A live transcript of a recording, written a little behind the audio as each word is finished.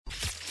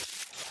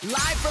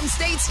Live from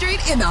State Street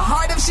in the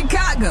heart of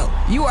Chicago,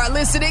 you are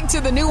listening to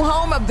the new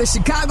home of the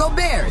Chicago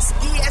Bears,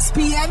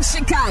 ESPN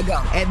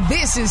Chicago. And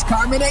this is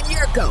Carmen and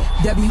Yurko,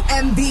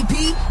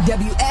 WMVP,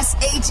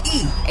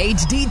 WSHE,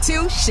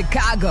 HD2,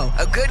 Chicago,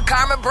 a good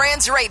Karma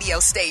Brands radio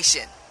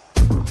station.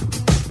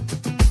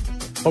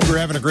 Hope you're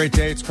having a great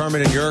day. It's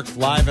Carmen and Yurk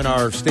live in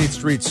our State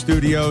Street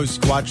studios.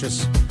 Watch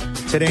us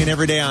today and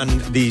every day on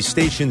the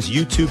station's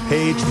YouTube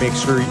page. Make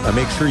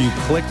sure you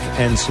click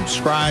and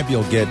subscribe.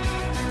 You'll get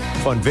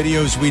fun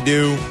videos we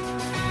do.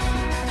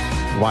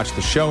 Watch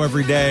the show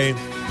every day.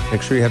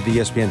 Make sure you have the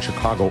ESPN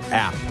Chicago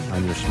app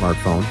on your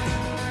smartphone.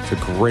 It's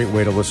a great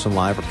way to listen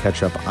live or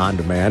catch up on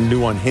demand.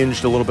 New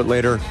Unhinged a little bit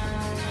later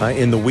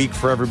in the week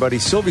for everybody.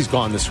 Sylvie's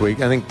gone this week.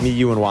 I think me,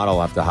 you, and Waddle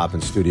will have to hop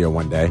in studio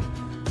one day.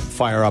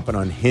 Fire up an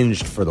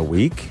Unhinged for the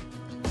week.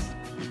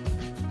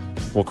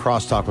 We'll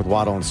crosstalk with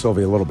Waddle and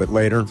Sylvie a little bit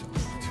later.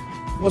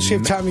 We'll see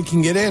if Tommy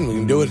can get in. We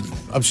can do it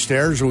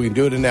upstairs or we can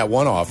do it in that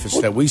one office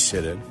that we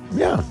sit in.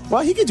 Yeah.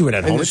 Well, he can do it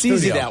at home. It's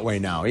easy that way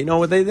now. You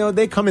know,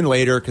 they come in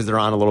later because they're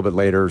on a little bit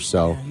later.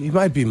 So he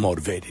might be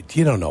motivated.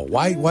 You don't know.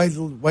 Why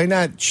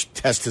not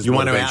test his motivation? You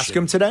want to ask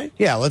him today?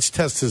 Yeah, let's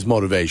test his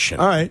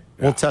motivation. All right.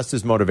 Yeah. We'll test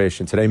his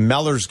motivation today.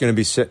 Meller's going to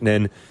be sitting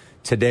in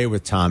today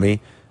with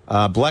Tommy.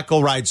 Bleck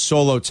will ride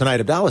solo tonight.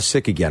 Abdallah's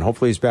sick again.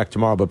 Hopefully he's back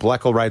tomorrow. But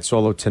Bleck will ride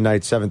solo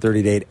tonight, 7:30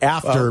 to 8,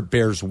 after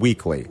Bears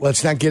Weekly.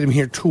 Let's not get him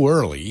here too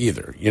early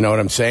either. You know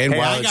what I'm saying? Hey,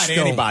 I got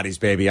antibodies,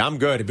 baby. I'm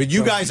good. But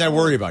you guys, I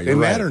worry about you. They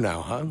matter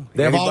now, huh?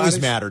 They have always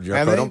mattered,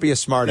 Jericho. Don't be a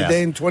smart ass. Did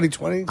they in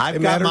 2020?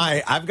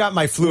 I've got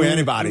my flu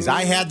antibodies.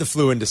 I had the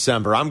flu in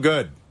December. I'm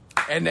good.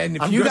 And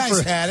if you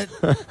guys had it,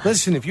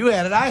 listen, if you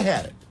had it, I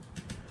had it.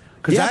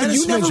 Yeah, but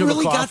you never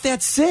really got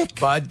that sick.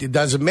 But it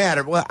doesn't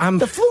matter. Well,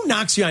 the flu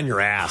knocks you on your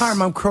ass. Harm,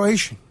 I'm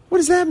Croatian. What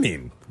does that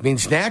mean? It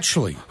means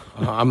naturally.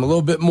 I'm a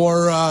little bit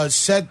more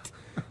set,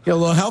 a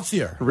little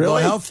healthier. Really? A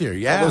little healthier,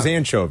 yeah. All those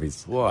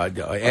anchovies. Well,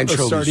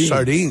 anchovies,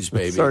 sardines,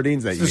 baby.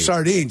 Sardines that you eat.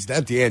 Sardines,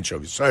 not the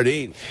anchovies.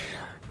 Sardines.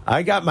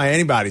 I got my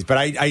antibodies,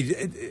 but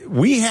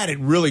we had it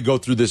really go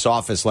through this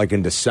office like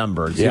in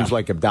December. It seems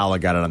like Abdallah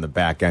got it on the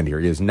back end here.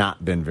 He has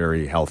not been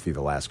very healthy the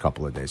last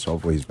couple of days, so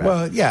hopefully he's back.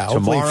 Well, yeah, tomorrow.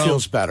 Hopefully he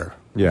feels better.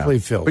 Yeah.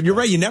 But you're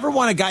right. You never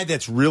want a guy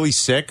that's really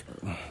sick.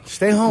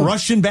 Stay home.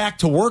 Rushing back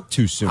to work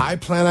too soon. I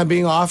plan on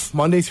being off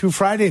Monday through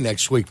Friday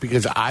next week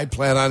because I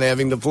plan on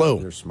having the flu.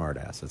 You're a smart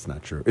ass. That's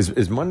not true.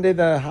 Is Monday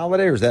the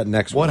holiday or is that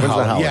next week? What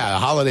holiday? Yeah, the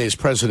holiday is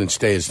President's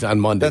Day is on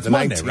Monday. That's the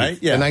Monday, 19th, right?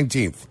 Yeah. The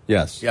 19th.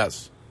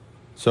 Yes.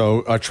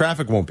 So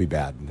traffic won't be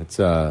bad. It's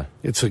a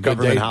good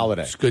government day.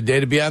 holiday. It's a good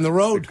day to be on the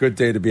road. It's a good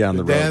day to be on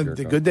the road.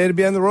 It's a good day to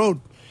be on the road.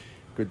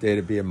 Good day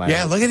to be in my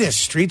house. Look at this.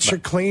 Streets are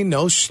clean.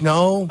 No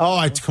snow.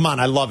 Oh, come on.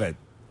 I love it.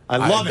 I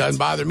love it. It doesn't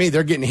bother me.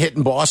 They're getting hit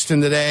in Boston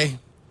today.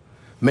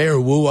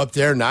 Mayor Wu up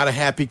there, not a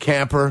happy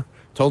camper.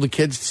 Told the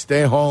kids to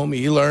stay home,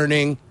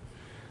 e-learning.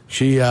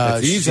 She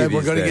said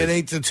we're going to get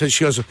 8 to.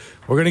 She goes,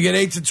 we're going to get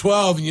 8 to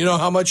 12, and you know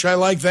how much I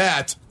like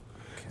that.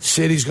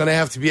 City's going to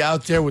have to be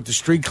out there with the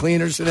street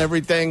cleaners and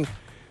everything.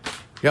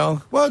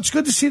 Well, it's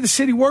good to see the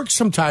city work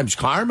sometimes,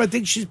 Carm. I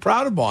think she's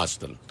proud of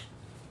Boston.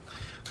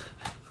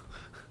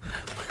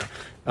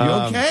 You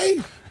okay?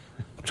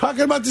 I'm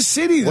talking about the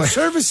city, the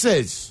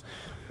services,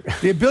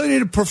 the ability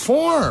to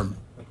perform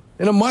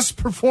in a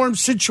must-perform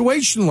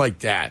situation like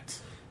that.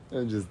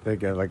 I'm just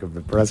thinking like of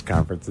the press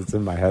conference. It's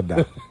in my head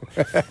now.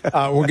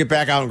 We'll get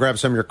back out and grab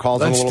some of your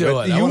calls in a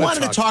little bit. You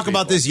wanted to talk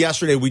about this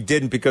yesterday. We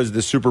didn't because of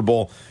the Super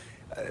Bowl.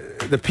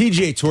 The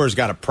PGA Tour's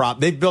got a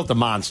prop. They've built a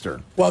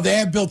monster. Well, they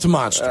have built a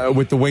monster.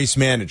 With the waste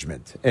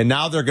management. And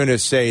now they're going to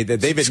say that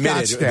they've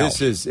admitted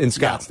this is in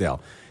Scottsdale.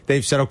 Yeah.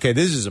 They've said, okay,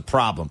 this is a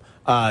problem.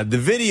 The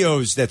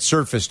videos that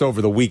surfaced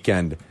over the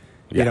weekend,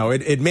 you know,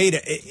 it made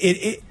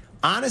it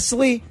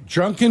honestly,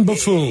 drunken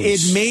buffoons.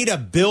 It made a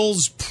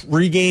Bills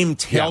pregame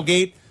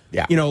tailgate.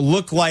 Yeah. You know,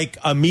 look like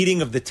a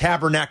meeting of the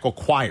Tabernacle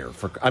Choir.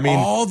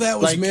 All that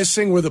was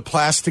missing were the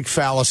plastic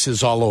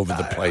phalluses all over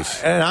the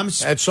place. And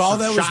that's all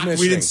that was missing.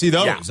 We didn't see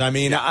those. Yeah. I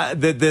mean,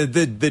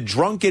 the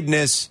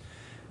drunkenness.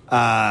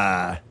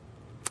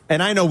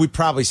 And I know we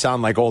probably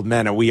sound like old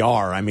men, and we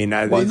are. I mean,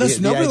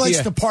 listen, nobody likes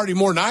to party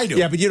more than I do.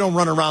 Yeah, but you don't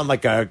run around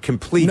like a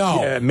complete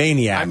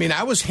maniac. I mean,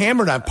 I was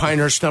hammered on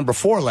Pinehurst number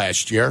 4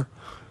 last year.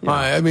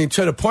 Yeah.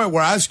 To the point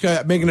where I was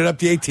making it up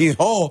the 18th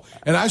hole,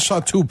 and I saw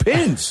 2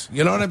 pins.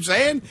 You know what I'm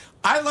saying?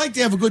 I like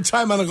to have a good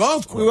time on a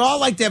golf course. We all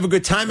like to have a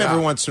good time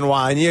every once in a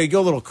while, and you go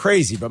a little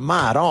crazy, but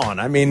mod on.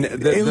 I mean,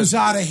 it was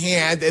out of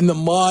hand, and the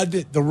mud,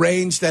 the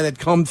rains that had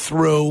come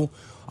through,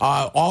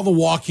 all the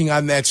walking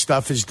on that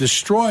stuff has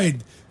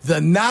destroyed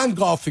the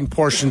non-golfing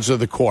portions of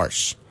the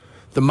course.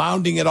 The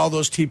mounding at all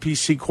those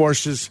TPC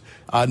courses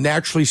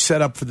naturally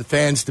set up for the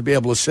fans to be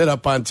able to sit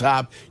up on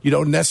top. You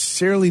don't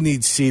necessarily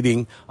need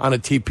seating on a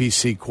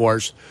TPC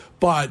course.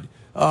 But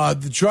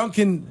the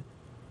drunken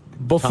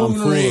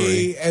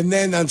buffoonery. And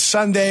then on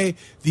Sunday,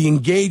 the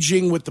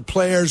engaging with the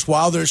players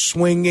while they're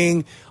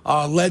swinging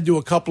led to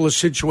a couple of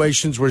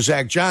situations where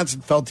Zach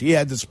Johnson felt he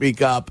had to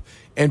speak up,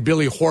 and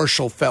Billy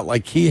Horschel felt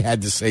like he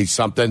had to say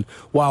something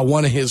while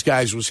one of his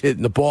guys was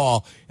hitting the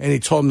ball, and he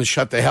told him to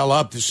shut the hell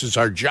up. This is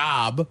our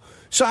job.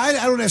 So I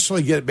don't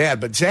necessarily get it bad,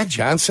 but Zach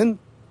Johnson,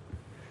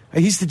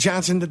 he's the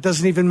Johnson that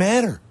doesn't even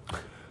matter.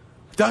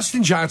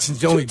 Dustin Johnson's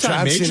the only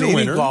Johnson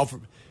any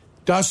golfer.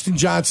 Dustin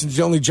Johnson's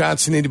the only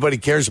Johnson anybody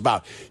cares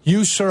about.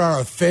 You, sir, are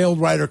a failed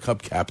Ryder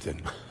Cup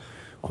captain.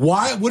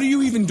 Why? What are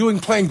you even doing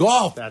playing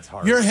golf? That's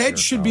harsh. Your head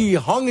should be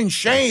hung in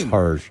shame.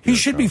 Harsh. He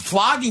should be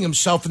flogging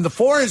himself in the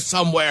forest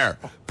somewhere,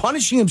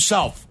 punishing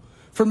himself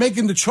for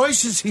making the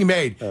choices he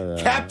made.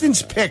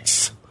 Captain's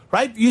picks,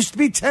 right? Used to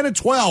be 10 or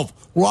 12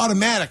 were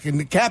automatic, and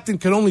the captain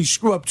could only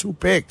screw up 2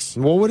 picks.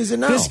 Well, what is it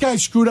now? This guy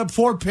screwed up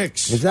 4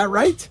 picks. Is that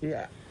right?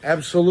 Yeah,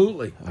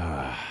 absolutely.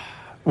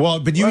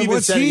 Well, but you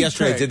even said it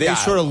yesterday. Did they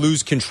sort of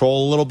lose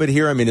control a little bit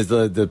here? I mean, is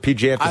the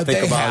PGA have to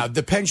think about? They have.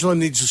 The pendulum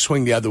needs to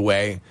swing the other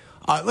way.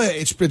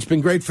 It's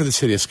been great for the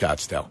city of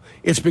Scottsdale.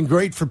 It's been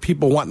great for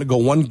people wanting to go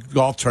one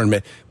golf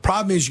tournament.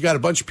 Problem is, you got a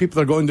bunch of people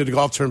that are going to the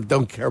golf tournament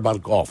don't care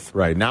about golf.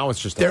 Right now, it's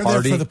just they're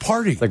there for the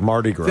party, it's like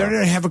Mardi Gras. They're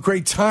there to have a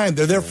great time.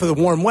 They're there for the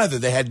warm weather.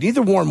 They had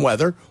neither warm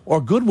weather or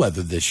good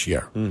weather this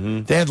year.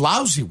 Mm-hmm. They had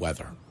lousy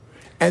weather.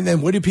 And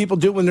then what do people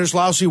do when there's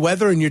lousy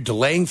weather and you're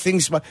delaying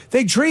things?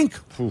 They drink.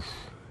 Oof.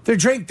 They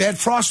had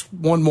frost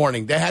one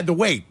morning. They had to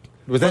wait.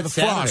 Was that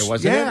Saturday,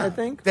 wasn't it, I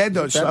think? They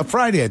had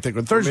Friday, I think,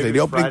 or Thursday,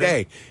 the opening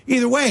day.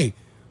 Either way,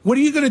 what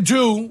are you going to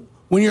do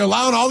when you're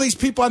allowing all these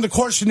people on the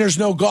course and there's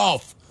no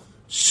golf?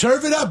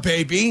 Serve it up,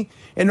 baby.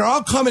 And they're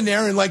all coming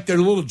there in like their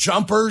little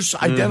jumpers,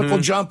 identical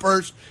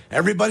jumpers.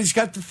 Everybody's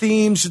got the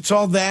themes. It's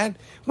all that.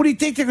 What do you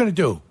think they're going to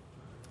do?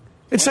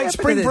 It's like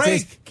spring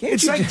break.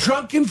 It's like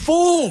drunken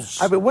fools.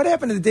 I mean, what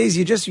happened to the days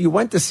you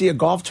went to see a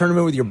golf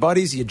tournament with your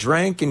buddies, you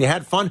drank, and you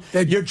had fun?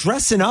 You're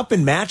dressing up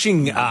in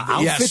matching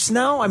outfits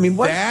now? I mean,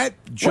 what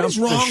is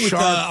wrong with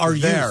our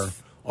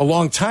youth? A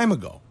long time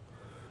ago.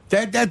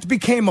 That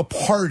became a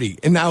party.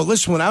 And now,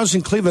 listen, when I was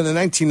in Cleveland in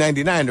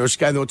 1999, there was a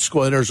guy that went to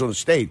school at Arizona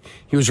State.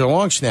 He was a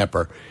long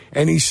snapper.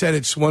 And he said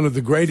it's one of the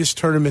greatest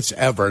tournaments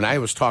ever. And I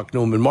was talking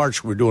to him in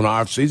March. We were doing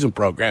our off-season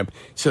program.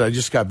 He said, I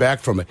just got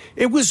back from it.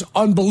 It was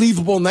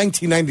unbelievable in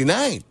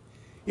 1999.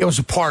 It was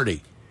a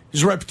party.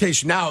 There's a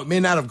reputation. Now, it may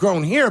not have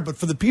grown here, but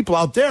for the people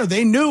out there,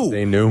 they knew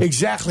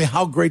exactly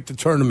how great the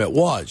tournament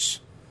was.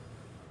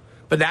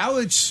 But now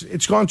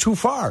it's gone too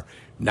far.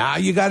 Now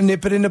you got to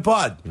nip it in the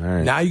bud.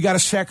 Right. Now you got to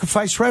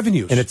sacrifice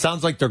revenues. And it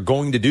sounds like they're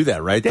going to do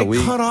that, right? They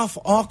cut off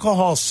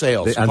alcohol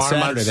sales. On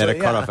Saturday, they had to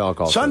cut off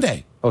alcohol Sunday.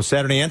 Sales. Oh,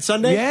 Saturday and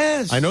Sunday?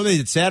 Yes. I know they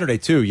did Saturday,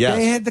 too, yes.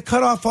 They had to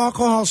cut off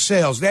alcohol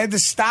sales. They had to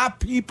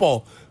stop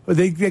people.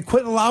 They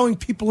quit allowing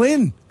people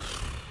in.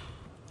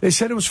 They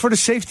said it was for the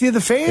safety of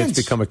the fans.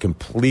 It's become a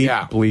complete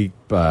bleep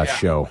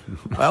show.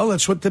 Well,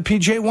 that's what the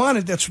PJ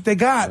wanted. That's what they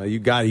got.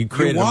 You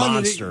created a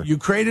monster. You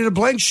created a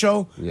blank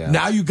show. Yeah.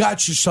 Now you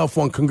got yourself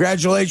one.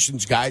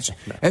 Congratulations, guys.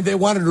 And they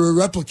wanted to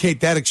replicate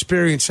that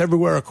experience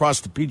everywhere across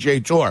the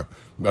PJ Tour.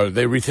 Are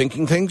they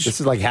rethinking things? This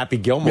is like Happy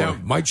Gilmore. Now,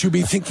 might you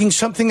be thinking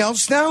something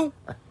else now?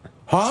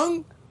 Huh?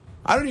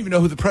 I don't even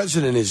know who the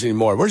president is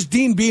anymore. Where's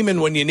Dean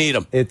Beeman when you need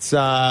him? It's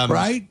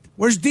right?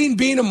 Where's Dean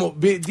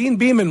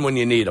Beeman when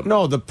you need him?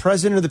 No, the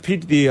president of the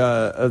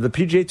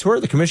PGA Tour,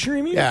 the commissioner,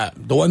 you mean? Yeah,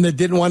 the one that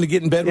didn't want to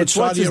get in bed with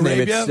Saudi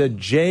Arabia. It's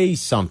Jay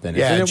something.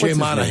 Yeah, Jay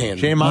Monahan.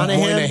 Jay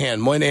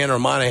Monahan? Moynihan or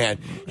Monahan.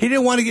 He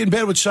didn't want to get in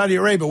bed with Saudi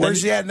Arabia.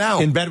 Where's he at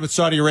now? In bed with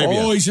Saudi Arabia.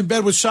 Oh, he's in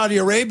bed with Saudi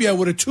Arabia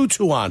with a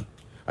tutu on.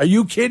 Are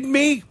you kidding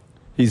me?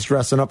 He's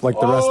dressing up like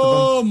the rest of them?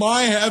 Oh,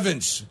 my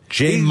heavens.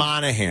 Jay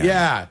Monahan.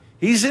 Yeah,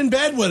 he's in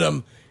bed with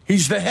him.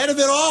 He's the head of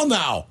it all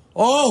now.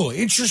 Oh,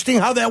 interesting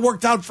how that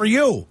worked out for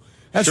you.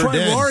 That's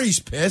why Rory's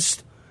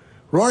pissed.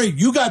 Rory,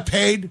 you got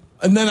paid,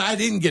 and then I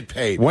didn't get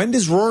paid. When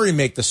does Rory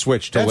make the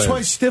switch to That's why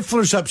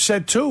Stifler's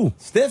upset, too.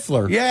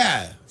 Stifler?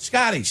 Yeah,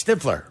 Scotty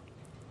Stifler.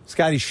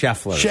 Scotty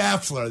Scheffler.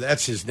 Scheffler,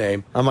 that's his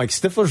name. I'm like,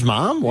 Stifler's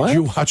mom? What? Did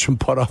you watch him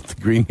putt off the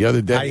green the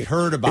other day? I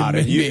heard about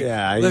it.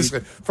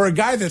 Listen, for a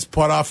guy that's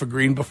putt off a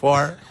green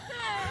before,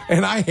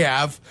 and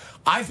I've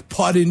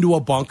putt into a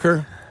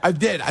bunker. I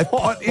did. I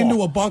putt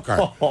into a bunker.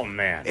 Oh,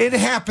 man. It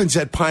happens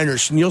at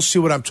Pinehurst, and you'll see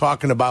what I'm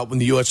talking about when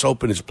the U.S.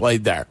 Open is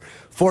played there.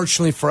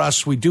 Fortunately for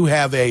us, we do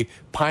have a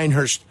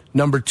Pinehurst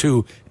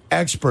 #2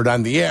 expert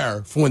on the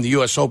air for when the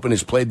U.S. Open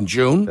is played in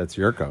June. That's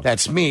Yurko.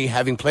 That's me,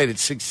 having played it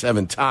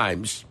 6-7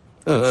 times.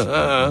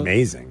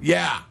 Amazing.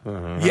 Yeah.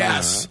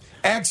 Yes.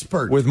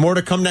 Expert. With more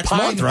to come next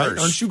month, right?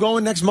 Aren't you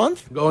going next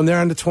month? Going there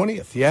on the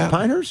 20th, yeah.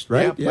 Pinehurst,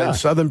 right? Yeah.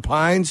 Southern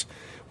Pines.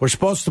 We're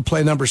supposed to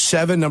play #7,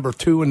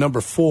 #2, and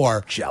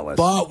 #4. Jealous.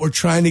 But we're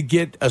trying to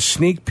get a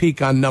sneak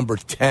peek on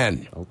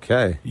 #10.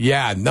 Okay.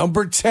 Yeah,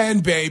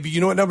 #10, baby.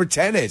 You know what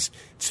 #10 is?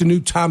 It's the new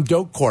Tom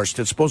Doak course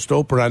that's supposed to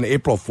open on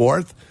April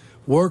 4th.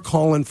 We're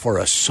calling for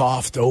a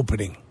soft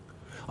opening.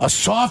 A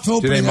soft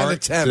opening on the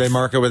 10th. Do they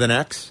mark it with an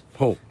X?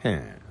 Oh.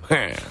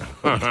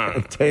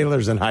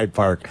 Taylor's in Hyde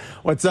Park.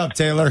 What's up,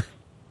 Taylor?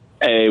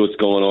 Hey, what's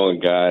going on,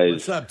 guys?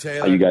 What's up,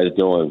 Taylor? How you guys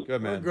doing?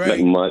 Good, man. Great.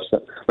 Nothing much.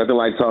 Nothing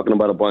like talking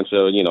about a bunch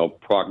of,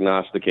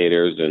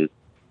 prognosticators and,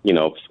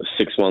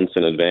 6 months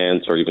in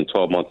advance or even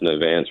 12 months in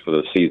advance for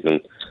the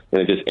season.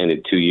 And it just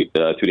ended 2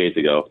 days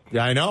ago.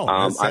 Yeah, I know.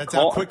 That's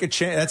how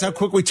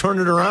quick we turned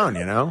it around,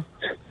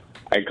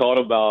 I called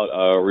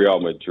about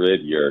Real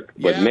Madrid, Yerk.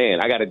 But, man,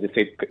 I got to just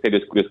say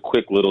this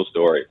quick little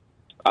story.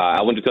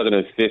 I went to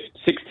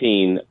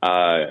 2016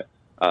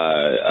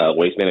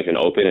 Waste Management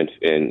Open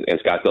in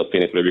Scottsdale,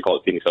 Phoenix, whatever you call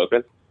it, Phoenix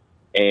Open.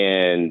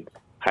 And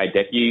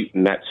Hideki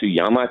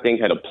Matsuyama, I think,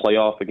 had a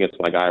playoff against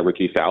my guy,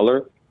 Ricky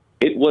Fowler.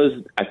 It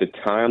was, at the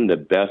time, the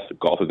best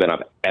golf event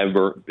I've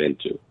ever been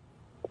to.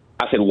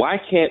 I said, why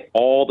can't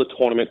all the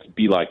tournaments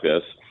be like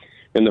this?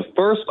 And the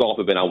first golf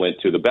event I went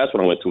to, the best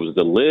one I went to, was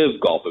the Live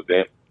golf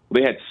event.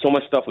 They had so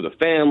much stuff with the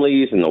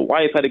families, and the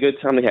wife had a good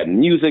time. They had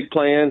music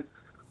playing.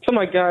 So I'm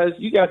like, guys,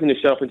 you guys need to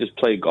shut up and just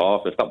play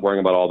golf and stop worrying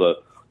about all the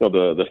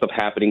stuff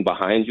happening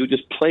behind you.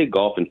 Just play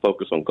golf and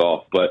focus on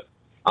golf. But,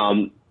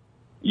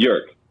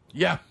 Yerk.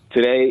 Yeah.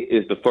 Today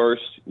is the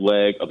first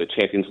leg of the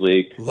Champions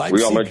League.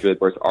 Real Madrid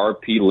versus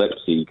RB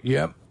Leipzig.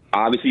 Yep.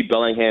 Obviously,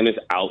 Bellingham is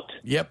out.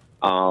 Yep.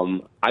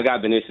 I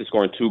got Vinicius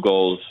scoring 2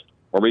 goals.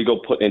 Rodrigo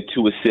put in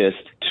 2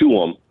 assists to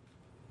him.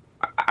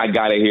 I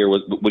got to hear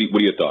what are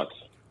your thoughts?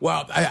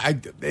 Well,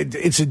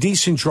 it's a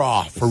decent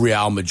draw for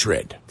Real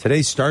Madrid.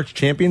 Today starts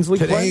Champions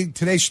League play?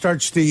 Today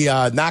starts the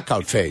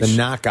knockout phase. The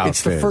knockout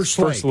phase. It's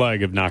the first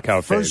leg of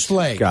knockout phase. First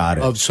leg. Got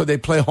it. So they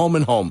play home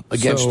and home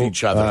against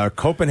each other.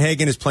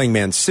 Copenhagen is playing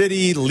Man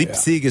City.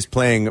 Leipzig is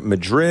playing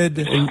Madrid.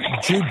 And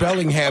Jude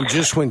Bellingham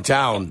just went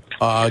down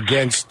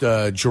against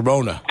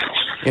Girona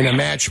in a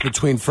match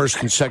between first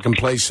and second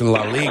place in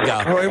La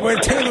Liga.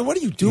 Wait, Taylor, what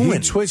are you doing? He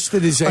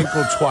twisted his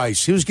ankle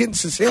twice. He was getting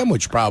some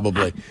sandwich,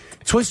 probably.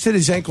 Twisted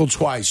his ankle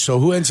twice. So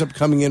who ends up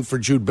coming in for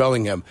Jude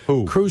Bellingham?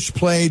 Who? Cruz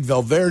played.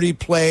 Valverde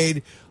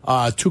played.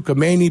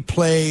 Tucumani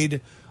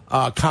played.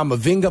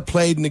 Camavinga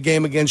played in the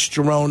game against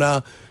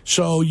Girona.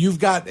 So you've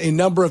got a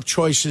number of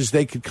choices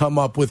they could come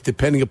up with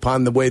depending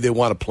upon the way they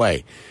want to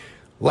play.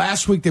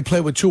 Last week they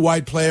played with 2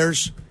 wide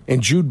players,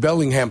 and Jude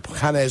Bellingham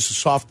kind of has a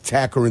soft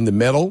attacker in the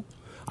middle.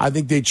 I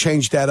think they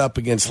changed that up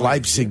against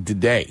Leipzig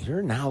today.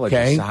 Your knowledge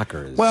of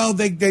soccer is... Well,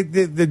 the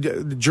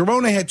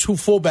Girona had 2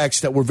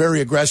 fullbacks that were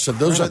very aggressive.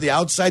 Those are the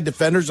outside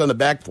defenders on the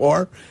back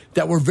 4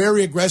 that were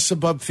very aggressive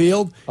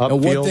upfield.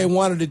 And what they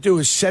wanted to do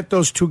is set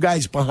those 2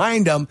 guys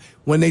behind them.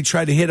 When they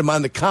tried to hit them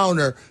on the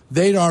counter,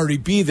 they'd already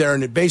be there,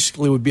 and it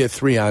basically would be a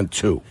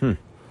 3-on-2.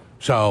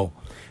 So...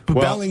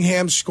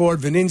 Bellingham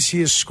scored,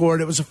 Vinicius scored.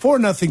 It was a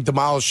 4-0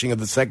 demolishing of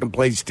the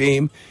second-place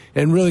team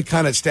and really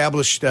kind of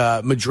established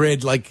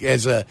Madrid like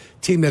as a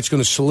team that's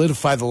going to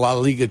solidify the La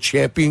Liga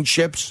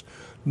championships.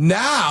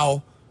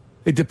 Now,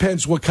 it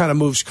depends what kind of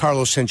moves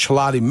Carlos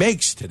Ancelotti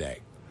makes today.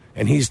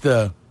 And he's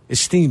the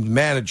esteemed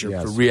manager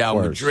for Real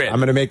Madrid. I'm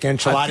going to make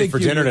Ancelotti for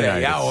dinner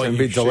tonight. It's going to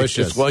be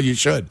delicious. Well, you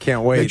should.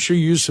 Can't wait. Make sure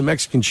you use some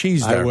Mexican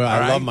cheese there. I will.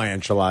 I right? love my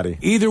Ancelotti.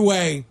 Either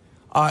way...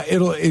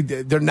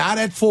 they're not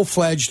at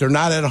full-fledged. They're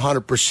not at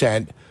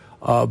 100%.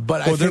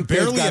 But I think they're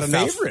barely got a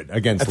enough favorite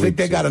against Leipzig. I think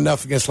they got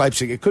enough against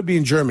Leipzig. It could be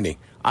in Germany.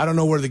 I don't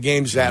know where the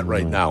game's at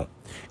right now.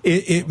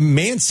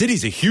 Man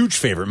City's a huge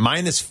favorite,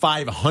 minus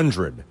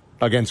 500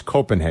 against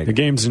Copenhagen. The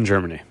game's in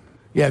Germany.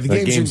 Yeah, the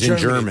game's in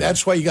Germany.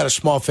 That's why you got a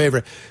small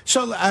favorite.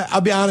 So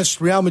I'll be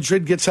honest, Real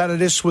Madrid gets out of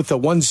this with a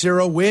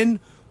 1-0 win,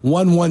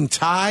 1-1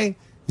 tie,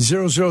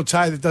 0-0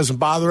 tie that doesn't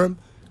bother them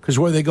because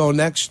where are they going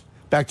next?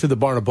 Back to the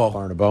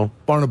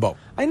Bernabeu.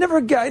 I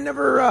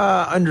never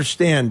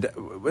understand.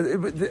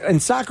 In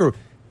soccer,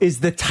 is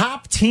the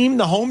top team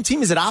the home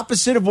team? Is it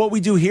opposite of what we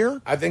do here?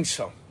 I think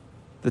so.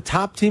 The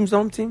top team's the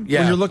home team? Yeah.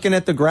 When you're looking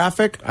at the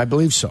graphic? I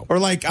believe so. Or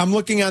like I'm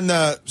looking on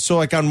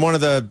on one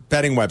of the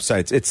betting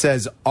websites, it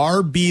says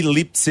RB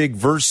Leipzig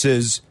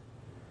versus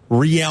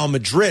Real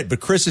Madrid.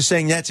 But Chris is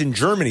saying that's in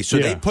Germany. So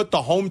they put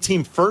the home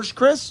team first,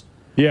 Chris?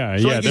 Yeah,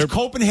 so is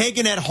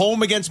Copenhagen at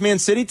home against Man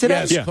City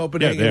today? Yes,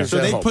 Copenhagen is so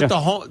at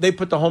home. They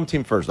put the home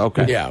team first.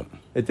 Okay. Yeah.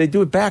 They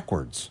do it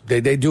backwards.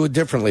 They do it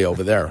differently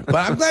over there. But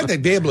I'm glad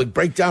they'd be able to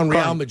break down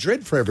Real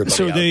Madrid for everybody.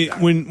 So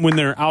when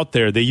they're out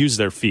there, they use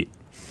their feet.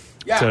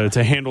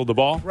 To handle the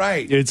ball.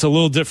 Right. It's a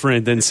little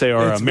different than, say,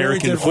 our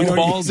American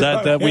football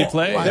that we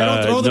play. They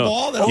don't throw the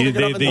ball.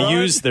 They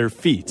use their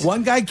feet.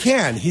 One guy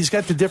can. He's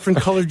got the different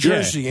colored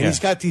jersey, and he's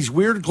got these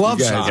weird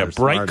gloves on. He's got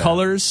bright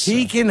colors.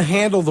 He can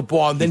handle the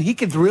ball, and then he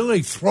can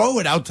really throw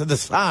it out to the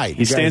side.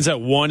 He stands at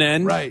one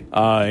end, right?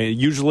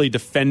 Usually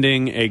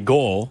defending a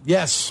goal.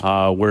 Yes.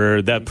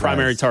 Where that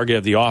primary target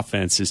of the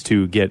offense is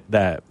to get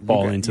that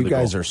ball into the goal.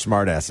 You guys are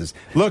smartasses.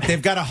 Look,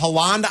 they've got a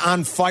Haaland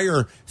on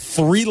fire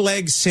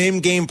 3-leg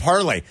same game parlay.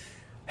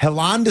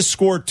 Haaland to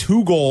score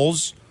 2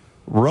 goals.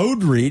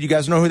 Rodri, do you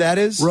guys know who that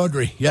is?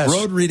 Rodri, yes.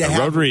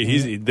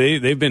 Rodri,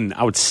 they've been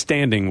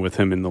outstanding with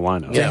him in the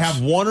lineup. They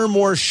have 1 or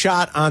more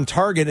shot on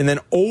target, and then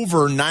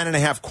over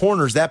 9.5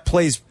 corners. That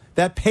pays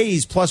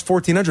plus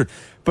 1,400.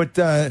 But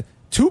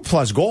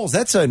 2+ goals,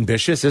 that's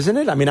ambitious, isn't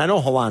it? I mean, I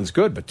know Haaland's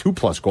good, but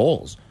 2+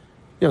 goals.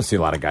 You don't see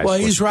a lot of guys. Well,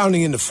 he's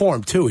rounding into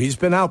form, too. He's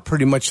been out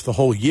pretty much the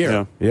whole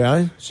year.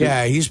 Yeah?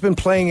 Yeah, he's been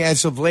playing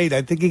as of late.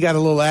 I think he got a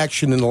little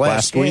action in the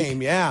last game.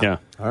 Week? Yeah.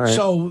 All right.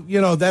 So,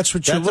 that's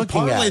what you're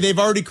looking at. They've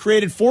already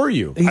created for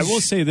you. I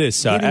will say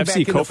this,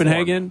 FC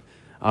Copenhagen,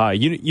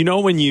 you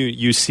know when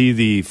you see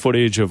the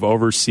footage of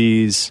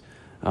overseas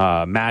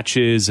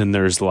matches and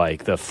there's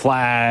like the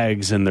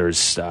flags and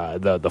there's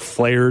the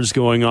flares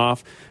going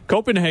off.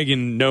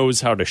 Copenhagen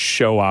knows how to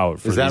show out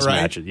for these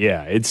matches.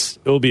 Yeah,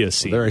 it'll be a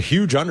scene. They're a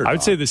huge underdog. I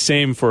would say the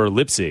same for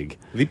Leipzig.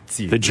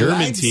 The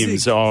German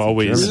teams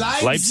always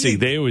Leipzig.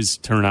 They always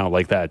turn out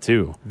like that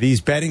too.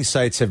 These betting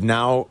sites have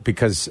now,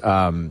 because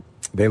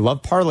they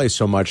love parlays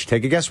so much.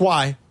 Take a guess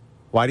why.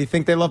 Why do you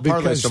think they love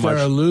parlays so much? Because they're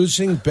a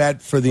losing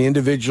bet for the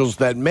individuals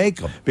that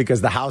make them.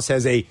 Because the house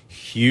has a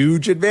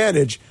huge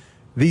advantage.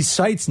 These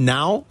sites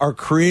now are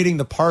creating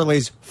the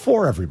parlays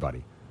for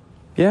everybody.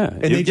 Yeah.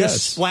 And they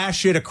just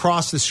splash it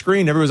across the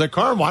screen. Everyone's like,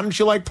 Carm, why don't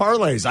you like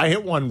parlays? I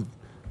hit one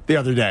the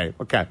other day.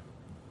 Okay.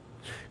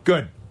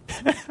 Good.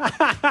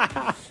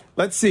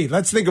 Let's see.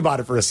 Let's think about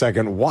it for a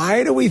second.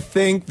 Why do we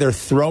think they're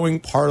throwing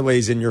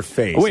parlays in your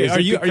face? Wait, are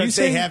you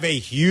saying they have a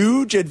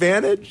huge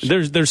advantage?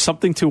 There's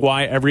something to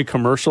why every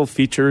commercial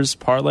features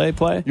parlay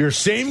play? Your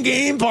same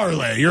game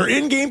parlay, your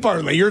in-game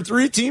parlay, your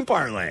 3-team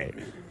parlay.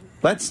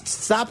 Let's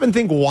stop and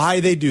think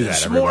why they do that.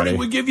 This morning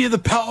we give you the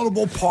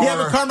palatable par. Yeah,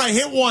 but Carm, I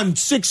hit one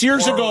 6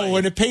 years ago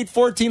and it paid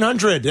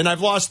 $1,400, and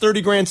I've lost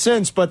 $30,000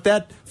 since. But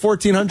that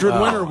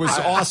 $1,400 winner was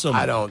awesome.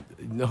 I don't.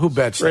 Who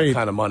bets that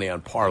kind of money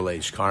on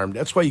parlays, Carm?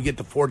 That's why you get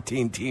the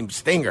 14-team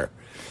stinger.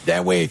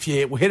 That way, if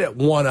you hit it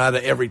 1 out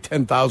of every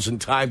 10,000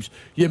 times,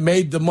 you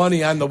made the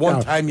money on the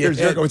one time you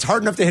hit. It's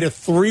hard enough to hit a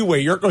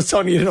 3-way. Yurko's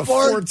telling you to hit a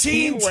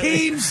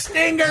 14-team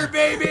stinger,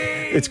 baby.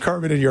 It's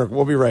Carmen and Yurko.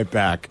 We'll be right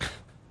back.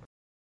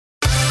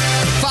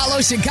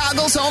 Follow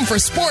Chicago's Home for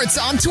Sports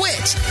on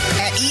Twitch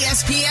at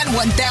ESPN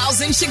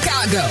 1000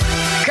 Chicago.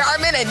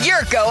 Carmen and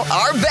Yurko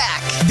are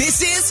back.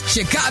 This is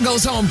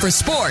Chicago's Home for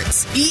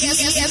Sports.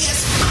 ESPN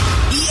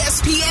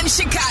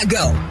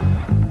Chicago.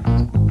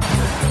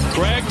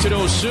 Greg to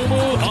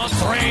Dosumu on 3.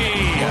 Boy,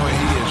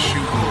 he is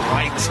shooting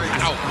lights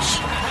out.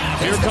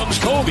 Here comes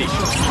Kobe.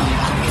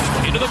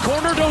 Into the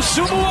corner,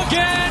 Dosumu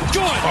again.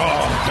 Good.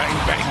 Oh, bang,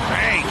 bang,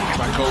 bang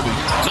by Kobe.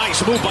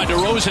 Nice move by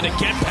DeRozan to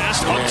get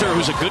past Hunter,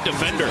 who's a good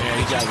defender.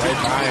 Yeah, he got right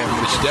by him.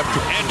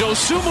 And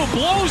Dosumu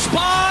blows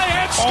by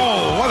and scores.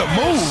 Oh, what a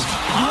move.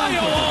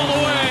 Ayo all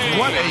the way.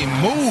 What a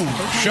move.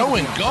 Show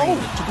and go.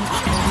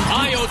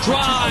 Ayo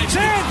drives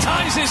and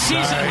ties his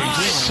season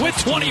high with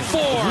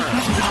 24.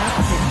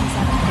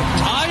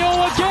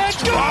 Ayo again.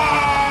 Good.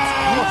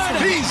 Oh,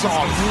 he's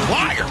on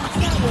fire.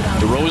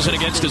 DeRozan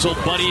against his old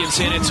buddy in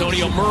San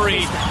Antonio.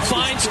 Murray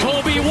finds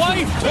Kobe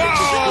White.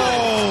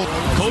 Whoa!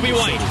 Kobe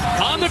White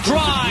on the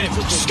drive.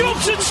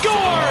 Scoops and scores.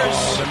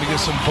 Oh, let me get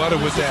some butter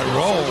with that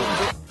roll.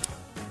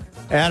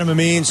 Adam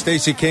Amin,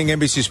 Stacey King,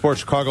 NBC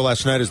Sports Chicago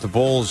last night as the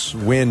Bulls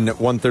win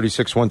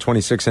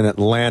 136-126 in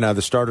Atlanta.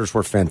 The starters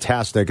were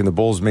fantastic, and the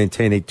Bulls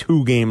maintain a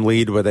 2-game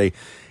lead with a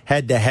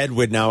head-to-head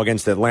win now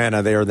against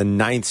Atlanta. They are the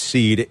 9th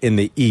seed in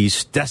the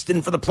East,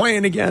 destined for the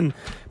play-in again.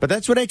 But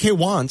that's what AK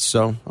wants,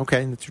 so,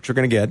 okay, that's what you're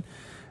going to get.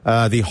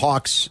 The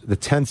Hawks, the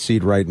 10th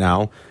seed right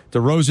now.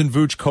 DeRozan,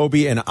 Vooch,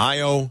 Kobe, and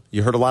Ayo.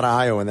 You heard a lot of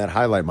Ayo in that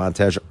highlight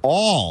montage,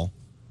 all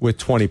with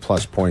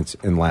 20-plus points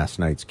in last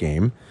night's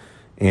game.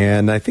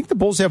 And I think the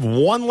Bulls have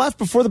one left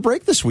before the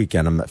break this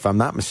weekend, if I'm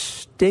not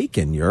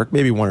mistaken, Yerk.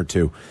 Maybe 1 or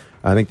 2.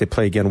 I think they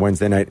play again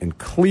Wednesday night in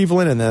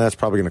Cleveland, and then that's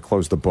probably going to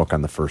close the book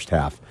on the first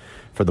half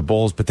for the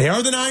Bulls. But they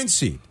are the 9th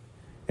seed,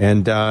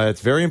 and it's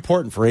very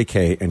important for AK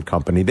and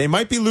company. They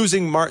might be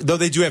losing, though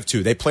they do have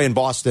 2. They play in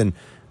Boston.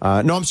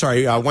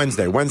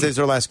 Wednesday. Wednesday's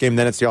their last game.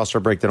 Then it's the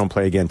All-Star break. They don't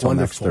play again until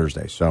next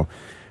Thursday. So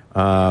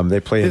they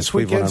play this in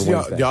Cleveland on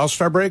Wednesday. The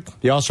All-Star break?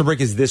 The All-Star break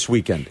is this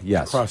weekend,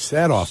 yes. Cross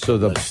that off. So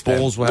the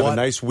Bulls will have a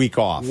nice week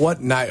off. What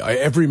night?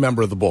 Every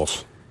member of the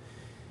Bulls.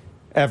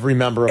 Every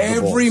member of the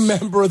Bulls. Every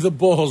member of the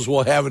Bulls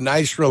will have a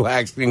nice,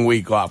 relaxing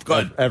week off.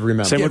 Good. Every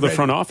member. Same with the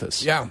front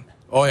office. Yeah.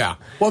 Oh, yeah.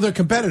 Well, they're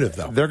competitive,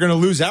 though. They're going to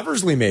lose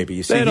Eversley, maybe.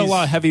 You see, they had a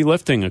lot of heavy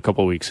lifting a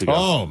couple weeks ago.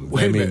 Oh,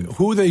 wait a minute.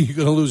 Who are they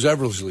going to lose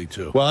Eversley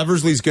to? Well,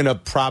 Eversley's going to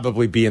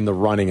probably be in the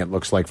running, it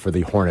looks like, for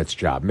the Hornets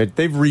job.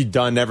 They've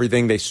redone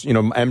everything.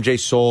 MJ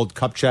sold.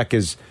 Kupchak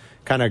is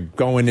kind of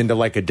going into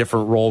like a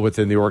different role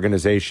within the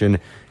organization.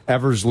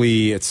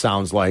 Eversley, it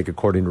sounds like,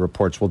 according to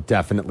reports, will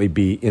definitely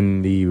be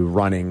in the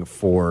running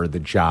for the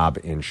job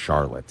in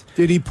Charlotte.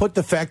 Did he put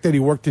the fact that he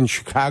worked in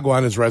Chicago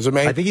on his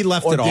resume? I think he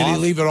left it off. Or did he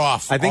leave it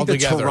off? I think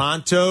altogether? the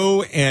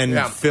Toronto and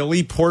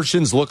Philly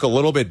portions look a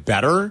little bit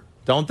better,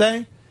 don't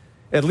they?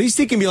 At least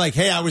he can be like,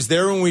 hey, I was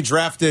there when we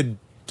drafted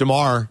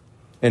DeMar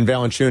and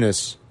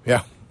Valanciunas.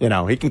 Yeah.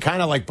 He can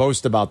kind of like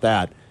boast about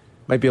that.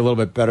 Might be a little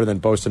bit better than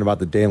boasting about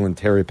the Dalen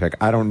Terry pick.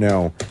 I don't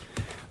know.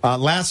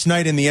 Last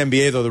night in the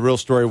NBA, though, the real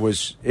story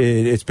was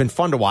it's been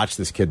fun to watch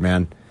this kid,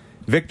 man.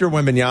 Victor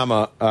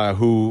Wembanyama,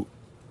 who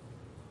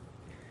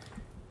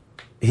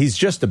he's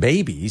just a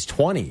baby. He's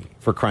 20,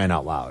 for crying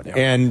out loud. Yeah.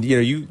 And,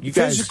 you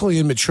guys... Physically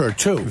immature,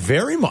 too.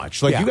 Very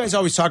much. Like, you guys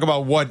always talk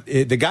about what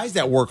the guys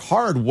that work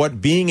hard,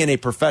 what being in a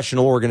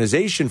professional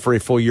organization for a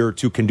full year or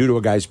two can do to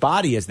a guy's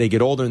body as they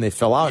get older and they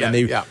fill out. And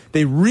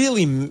they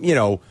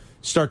really,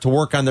 start to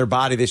work on their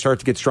body. They start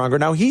to get stronger.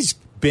 Now, he's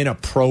been a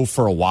pro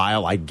for a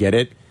while. I get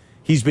it.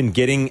 He's been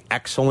getting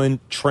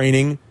excellent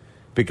training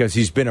because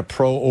he's been a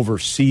pro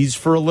overseas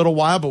for a little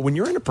while. But when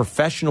you're in a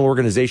professional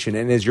organization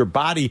and as your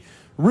body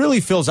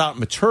really fills out and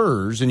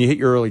matures and you hit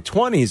your early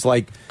 20s,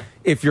 like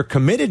if you're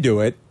committed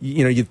to it,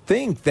 you'd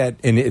think that,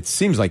 and it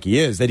seems like he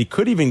is, that he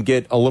could even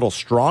get a little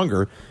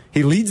stronger.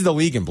 He leads the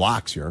league in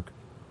blocks, Yerk.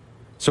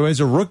 So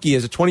as a rookie,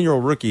 as a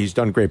 20-year-old rookie, he's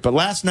done great. But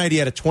last night he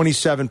had a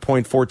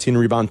 27-point, 14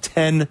 rebound,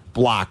 10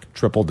 block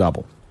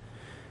triple-double.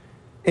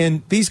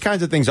 And these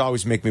kinds of things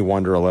always make me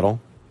wonder a little.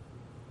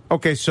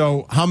 Okay,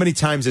 so how many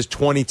times has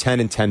 20, 10,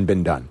 and 10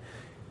 been done?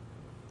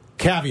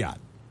 Caveat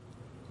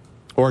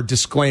or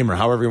disclaimer,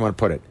 however you want to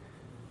put it.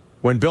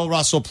 When Bill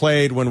Russell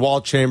played, when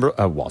Wilt Chamberlain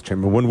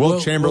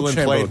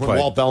played, when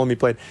Walt Bellamy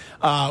played,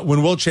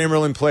 when Wilt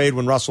Chamberlain played,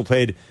 when Russell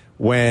played,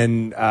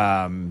 when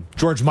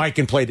George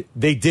Mikan played,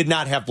 they did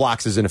not have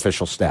blocks as an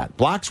official stat.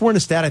 Blocks weren't a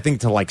stat, I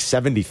think, to like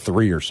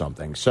 73 or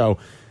something. So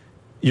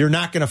you're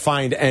not going to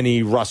find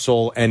any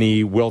Russell,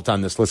 any Wilt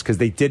on this list because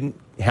they didn't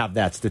have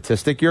that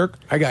statistic, Yerk.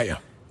 I got you.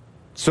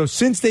 So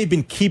since they've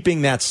been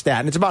keeping that stat,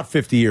 and it's about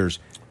 50 years.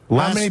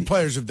 How many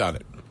players have done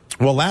it?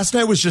 Well, last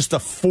night was just the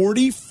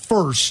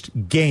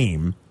 41st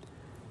game,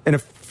 and a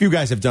few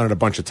guys have done it a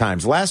bunch of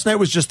times. Last night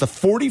was just the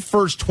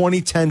 41st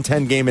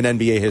 2010-10 game in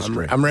NBA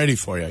history. I'm ready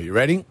for you. You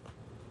ready?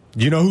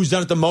 Do you know who's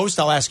done it the most?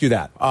 I'll ask you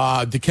that.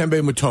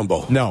 Dikembe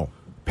Mutombo. No.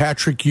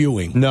 Patrick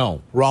Ewing.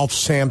 No. Ralph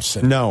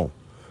Sampson. No.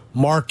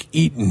 Mark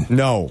Eaton.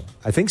 No.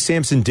 I think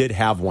Sampson did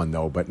have one,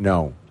 though, but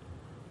no.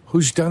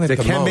 Who's done it the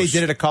most? Dikembe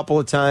did it a couple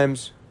of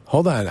times.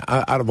 Hold on.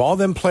 Out of all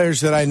them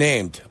players that I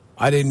named,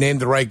 I didn't name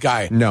the right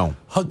guy. No.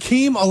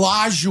 Hakeem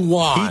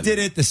Olajuwon. He did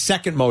it the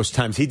second most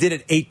times. He did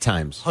it 8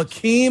 times.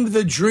 Hakeem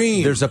the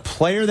Dream. There's a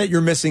player that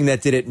you're missing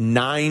that did it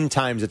 9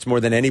 times. It's more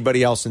than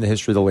anybody else in the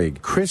history of the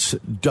league. Chris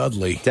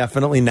Dudley.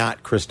 Definitely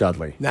not Chris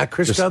Dudley. Not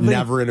Chris Just Dudley?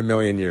 Never in a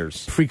million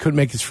years. He couldn't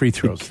make his free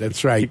throws.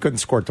 That's right. He couldn't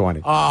score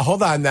 20.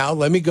 Hold on now.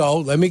 Let me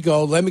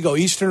go.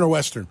 Eastern or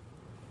Western?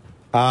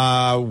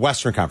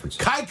 Western Conference.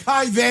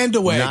 Kai Van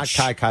de Wedge.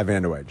 Not Kai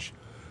Van de Wedge.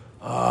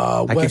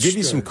 I Western. could give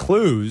you some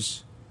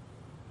clues.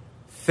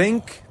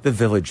 Think the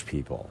Village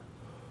People.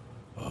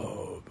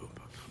 Oh, boom,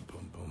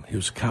 boom, boom. He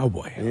was a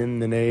cowboy. In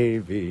the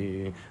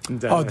Navy.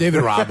 Oh,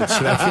 David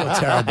Robinson. I feel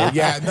terrible.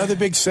 Yeah, another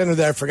big center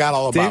there. I forgot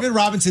all about. David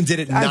Robinson did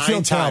it 9 times. I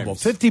feel terrible.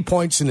 50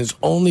 points in his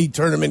only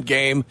tournament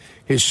game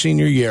his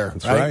senior year.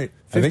 That's right.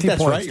 50 I think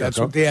that's points. right. That's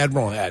what the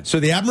Admiral had.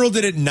 So the Admiral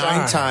did it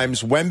 9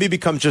 times. Wemby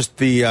becomes just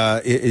the,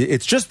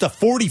 it's just the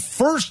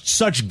 41st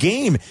such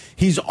game.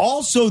 He's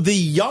also the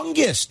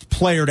youngest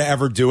player to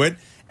ever do it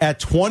at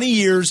 20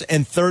 years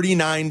and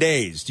 39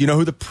 days. Do you know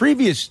who the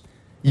previous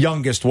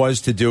youngest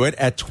was to do it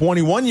at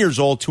 21 years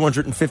old,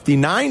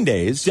 259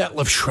 days?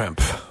 Detlef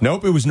Schrempf.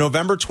 Nope, it was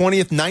November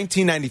 20th,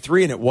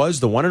 1993, and it was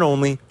the one and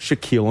only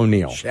Shaquille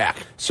O'Neal. Shaq.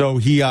 So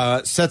he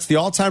sets the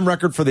all-time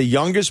record for the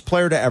youngest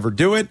player to ever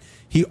do it.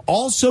 He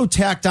also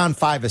tacked on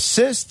 5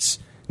 assists.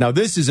 Now,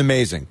 this is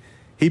amazing.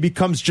 He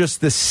becomes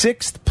just the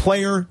 6th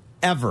player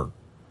ever.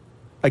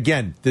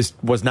 Again, this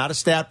was not a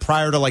stat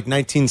prior to like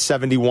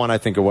 1971, I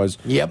think it was.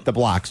 Yep. The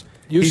blocks.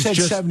 You said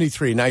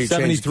 73. Now you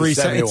changed it to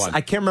 71. I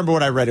can't remember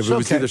what I read. It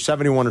was either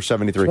 71 or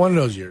 73. It's one of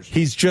those years.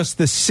 He's just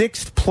the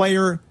 6th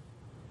player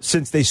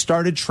since they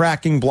started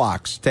tracking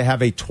blocks to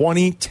have a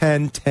 20,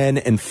 10, 10,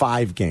 and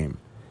 5 game.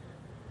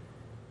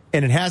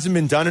 And it hasn't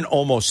been done in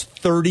almost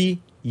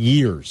 30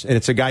 years. And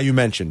it's a guy you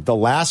mentioned. The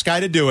last guy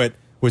to do it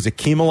was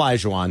Hakeem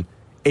Olajuwon,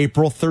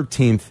 April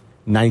 13th,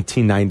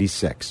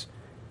 1996.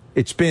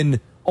 It's been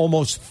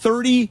almost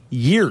 30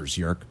 years,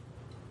 Yerk,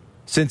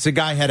 since a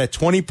guy had a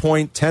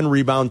 20-point,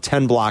 10-rebound,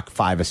 10-block,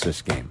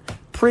 5-assist game.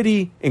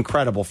 Pretty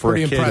incredible for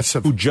a kid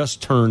who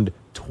just turned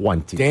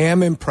 20.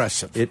 Damn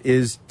impressive. It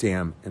is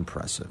damn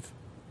impressive.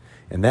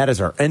 And that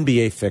is our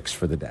NBA fix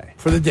for the day.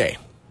 For the day.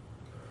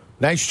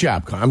 Nice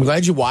job. I'm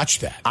glad you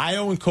watched that.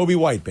 Io and Kobe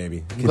White,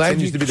 baby.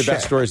 Continues to be the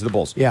best stories of the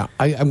Bulls. Yeah,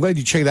 I'm glad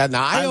you checked that.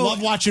 Now, I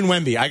love watching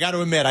Wemby. I got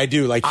to admit, I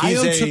do. Like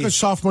Io took a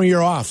sophomore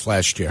year off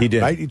last year. He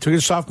did. Right? He took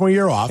his sophomore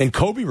year off. And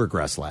Kobe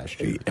regressed last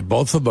year.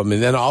 Both of them.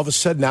 And then all of a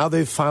sudden, now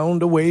they've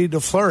found a way to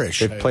flourish.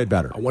 They've played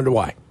better. I wonder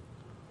why.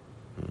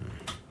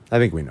 I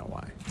think we know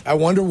why. I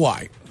wonder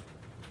why.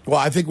 Well,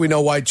 I think we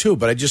know why, too,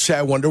 but I just say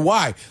I wonder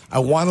why. I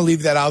want to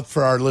leave that out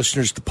for our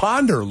listeners to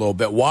ponder a little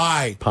bit.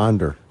 Why?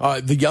 Ponder.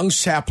 The young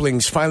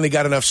saplings finally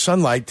got enough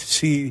sunlight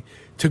to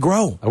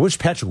grow. I wish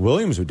Patrick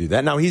Williams would do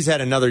that. Now, he's had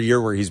another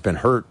year where he's been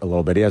hurt a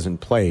little bit. He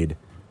hasn't played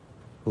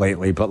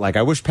lately, but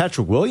I wish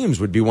Patrick Williams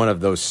would be one of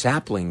those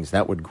saplings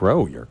that would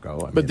grow,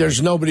 Yurko. But there's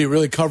nobody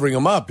really covering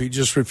him up. He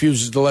just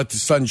refuses to let the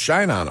sun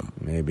shine on him.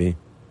 Maybe.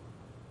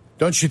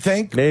 Don't you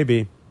think?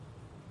 Maybe.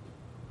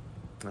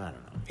 I don't know.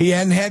 He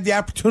hadn't had the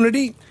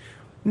opportunity?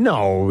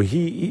 No,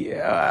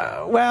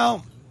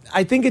 well,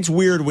 I think it's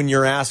weird when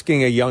you're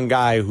asking a young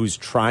guy who's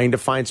trying to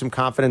find some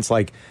confidence,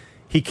 like,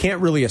 he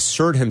can't really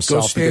assert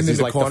himself because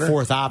he's like the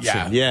fourth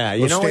option. Yeah,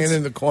 you know, stand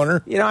in the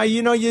corner.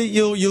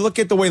 You look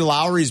at the way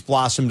Lowry's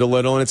blossomed a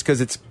little, and it's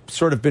because it's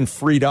sort of been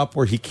freed up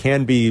where he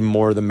can be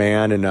more the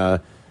man in a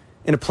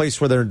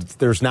place where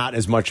there's not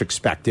as much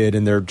expected,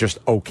 and they're just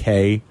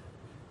okay.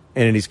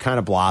 And he's kind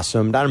of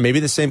blossomed. I don't know,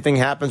 maybe the same thing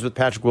happens with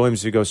Patrick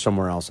Williams if he goes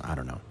somewhere else. I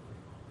don't know.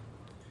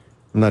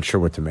 I'm not sure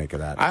what to make of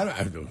that.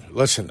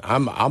 Listen,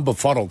 I'm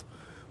befuddled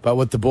by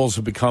what the Bulls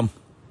have become.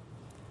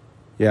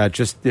 Yeah,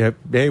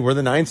 hey, we're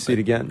the 9th seed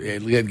again.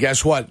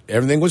 Guess what?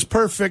 Everything was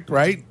perfect,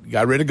 right?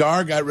 Got rid of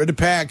Gar, got rid of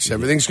Pax.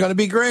 Everything's going to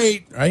be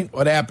great, right?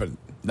 What happened?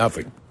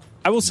 Nothing.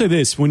 I will say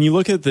this. When you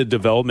look at the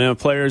development of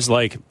players,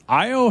 like,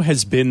 Io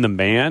has been the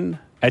man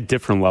at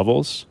different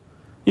levels.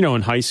 You know,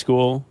 in high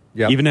school,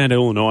 even at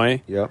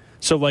Illinois. Yep.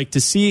 So, like,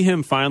 to see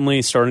him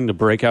finally starting to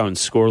break out and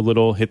score a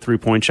little, hit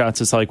 3-point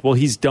shots, it's like, well,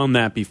 he's done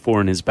that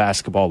before in his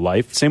basketball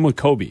life. Same with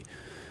Kobe.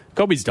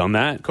 Kobe's done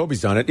that.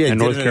 Kobe's done it. Yeah, in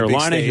North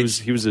Carolina, he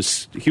was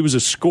a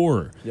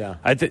scorer. Yeah.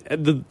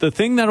 The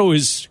thing that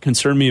always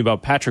concerned me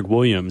about Patrick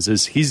Williams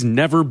is he's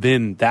never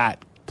been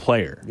that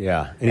player.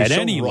 Yeah, and at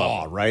any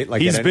level, right?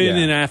 Like he's been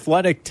an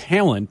athletic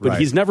talent, but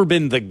he's never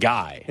been the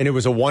guy. And it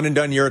was a one and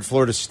done year at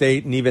Florida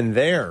State, and even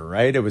there,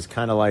 right? It was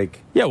kind of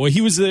like well,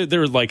 he was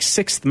their like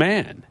sixth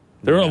man.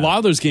 There were a lot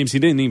of those games he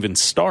didn't even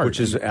start. Which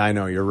is, I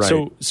know, you're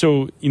right.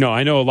 So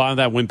I know a lot of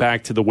that went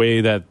back to the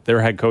way that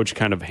their head coach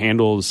kind of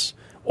handles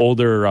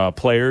older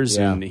players,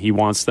 and he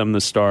wants them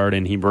to start,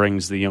 and he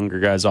brings the younger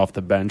guys off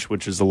the bench,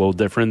 which is a little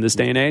different this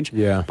day and age.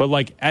 Yeah. But,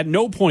 like, at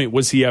no point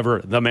was he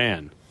ever the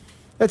man.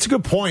 That's a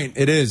good point.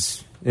 It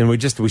is. And we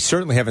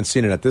certainly haven't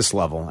seen it at this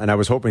level. And I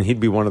was hoping he'd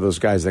be one of those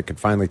guys that could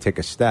finally take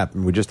a step,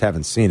 and we just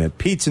haven't seen it.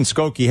 Pete's in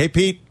Skokie. Hey,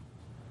 Pete.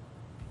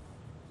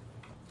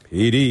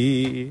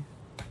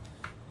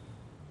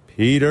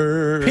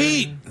 Peter.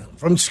 Pete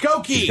from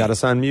Skokie. He's got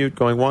us on mute,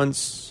 going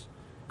once.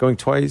 Going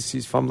twice.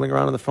 He's fumbling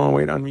around on the phone.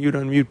 Wait,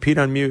 unmute. Pete,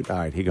 unmute. All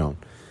right, he going.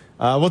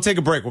 We'll take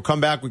a break. We'll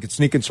come back. We could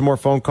sneak in some more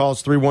phone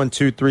calls.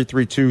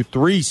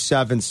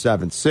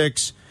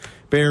 312-332-3776.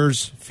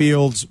 Bears,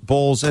 Fields,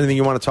 Bulls, anything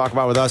you want to talk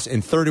about with us.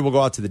 In 30, we'll go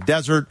out to the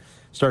desert,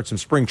 start some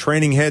spring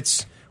training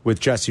hits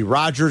with Jesse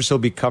Rogers. He'll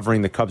be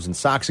covering the Cubs and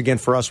Sox again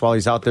for us while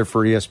he's out there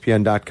for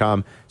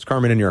ESPN.com. It's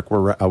Carmen and York.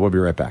 We'll be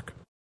right back.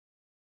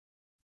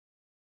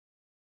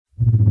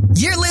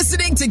 You're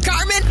listening to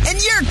Carmen and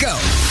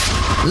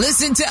Yurko.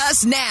 Listen to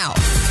us now,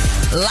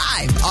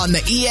 live on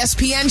the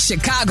ESPN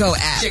Chicago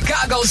app.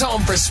 Chicago's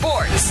home for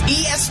sports.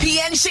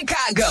 ESPN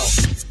Chicago.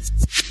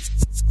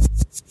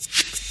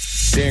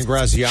 Dan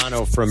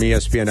Graziano from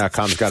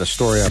ESPN.com's got a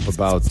story up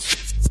about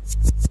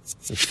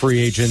the free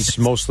agents,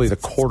 mostly the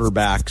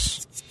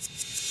quarterbacks.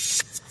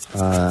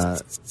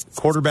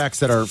 Quarterbacks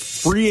that are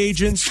free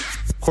agents,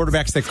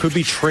 quarterbacks that could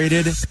be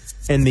traded,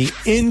 and the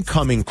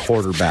incoming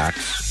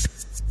quarterbacks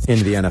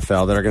into the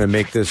NFL that are going to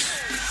make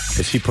this,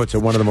 as he puts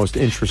it, one of the most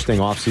interesting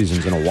off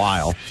seasons in a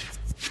while.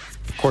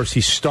 Of course,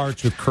 he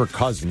starts with Kirk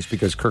Cousins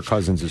because Kirk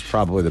Cousins is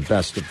probably the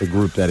best of the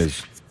group that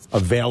is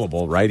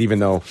available, right? Even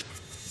though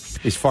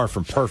he's far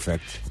from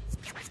perfect.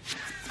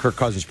 Kirk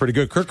Cousins is pretty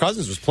good. Kirk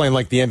Cousins was playing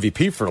like the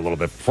MVP for a little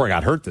bit before he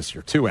got hurt this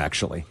year, too,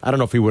 actually. I don't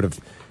know if he would have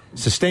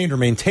sustained or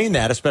maintained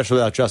that, especially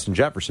without Justin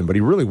Jefferson, but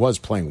he really was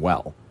playing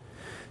well.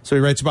 So he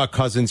writes about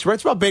Cousins. He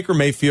writes about Baker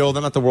Mayfield.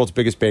 I'm not the world's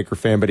biggest Baker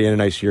fan, but he had a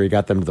nice year. He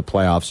got them to the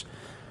playoffs.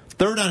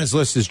 Third on his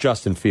list is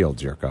Justin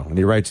Fields, Yurko. And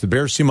he writes, the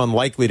Bears seem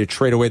unlikely to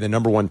trade away the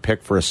number one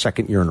pick for a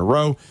second year in a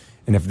row.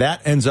 And if that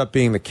ends up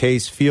being the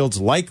case, Fields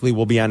likely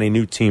will be on a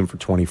new team for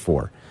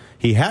 24.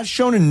 He has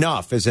shown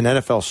enough as an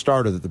NFL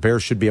starter that the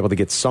Bears should be able to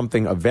get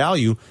something of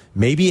value,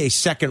 maybe a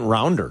second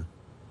rounder.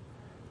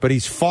 But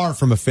he's far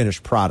from a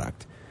finished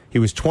product. He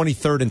was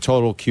 23rd in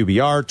total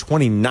QBR,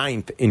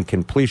 29th in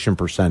completion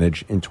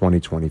percentage in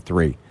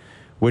 2023.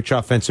 Which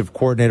offensive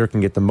coordinator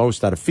can get the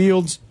most out of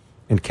Fields?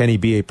 And can he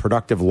be a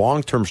productive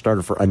long-term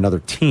starter for another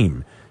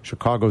team?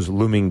 Chicago's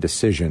looming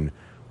decision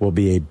will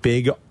be a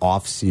big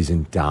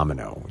offseason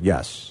domino.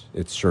 Yes,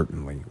 it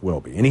certainly will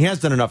be. And he has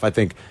done enough, I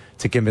think,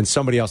 to convince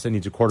somebody else that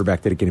needs a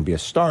quarterback that he can be a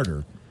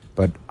starter.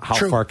 But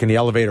how far can he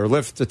elevate or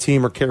lift a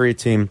team or carry a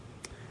team?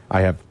 I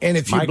have And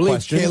if you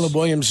believe Caleb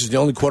Williams is the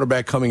only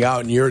quarterback coming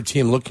out and you're a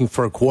team looking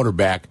for a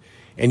quarterback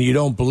and you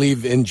don't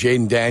believe in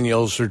Jaden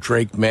Daniels or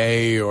Drake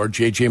May or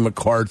J.J.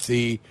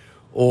 McCarthy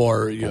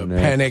or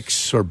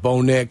Penix or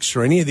Bo Nix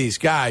or any of these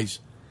guys,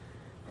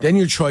 then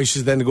your choice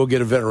is then to go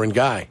get a veteran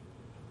guy.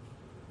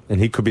 And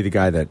he could be the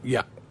guy that...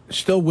 Yeah.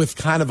 Still with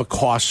kind of a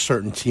cost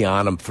certainty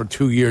on him for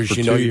 2 years.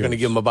 You're going to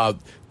give him about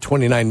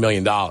 $29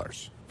 million.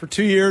 For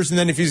 2 years, and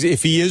then if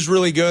he is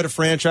really good, a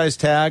franchise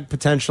tag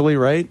potentially,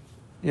 right?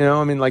 You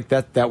know, I mean, like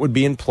that would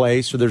be in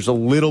play. So there's a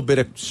little bit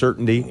of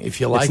certainty. If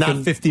you like it's not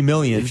him, $50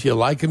 million. If you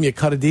like him, you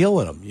cut a deal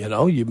with him. You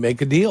know, you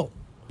make a deal.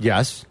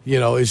 Yes. You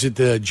know, is it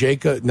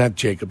the not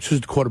Jacobs?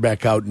 Who's the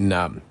quarterback out in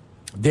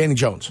Danny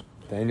Jones?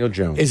 Daniel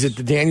Jones. Is it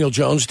the Daniel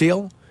Jones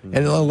deal?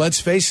 And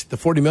let's face it, the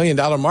 $40 million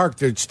mark.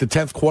 It's the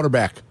 10th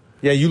quarterback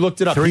Yeah, you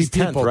looked it up. 3 He's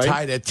 10th, people right?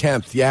 tied at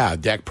 10th. Yeah,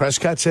 Dak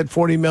Prescott said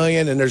 $40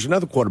 million, and there's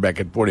another quarterback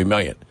at $40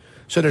 million.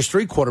 So there's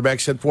 3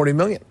 quarterbacks at $40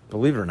 million.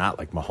 Believe it or not,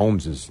 like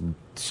Mahomes is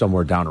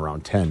somewhere down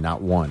around 10,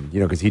 not 1.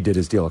 You know, because he did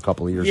his deal a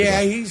couple of years ago.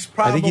 Yeah, he's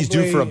probably. I think he's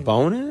due for a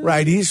bonus.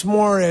 Right, he's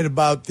more at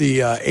about the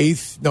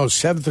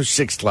 7th or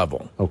 6th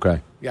level.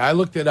 Okay. Yeah, I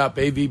looked it up.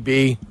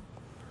 AVB.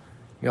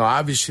 You know,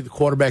 obviously the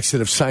quarterbacks that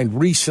have signed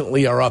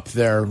recently are up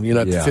there, you know,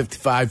 at the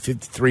 55,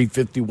 53,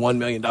 $51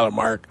 million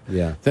mark.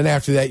 Yeah. Then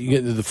after that, you get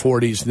into the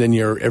 40s, and then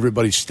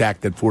everybody's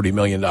stacked at $40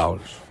 million.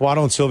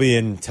 Waddle and Sylvie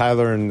and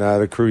Tyler and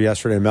the crew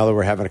yesterday, and Mello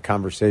were having a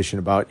conversation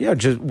about,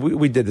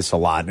 we did this a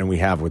lot, and we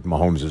have with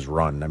Mahomes'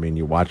 run. I mean,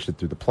 you watched it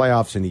through the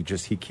playoffs, and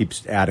he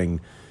keeps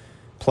adding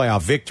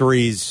playoff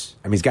victories.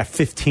 I mean, he's got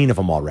 15 of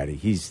them already.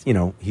 He's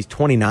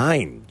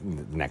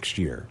 29 next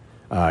year.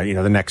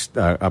 The next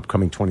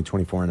upcoming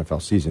 2024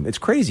 NFL season. It's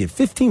crazy.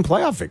 15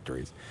 playoff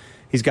victories.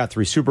 He's got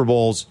 3 Super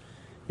Bowls.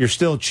 You're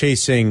still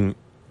chasing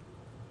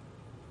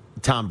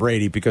Tom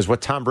Brady because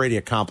what Tom Brady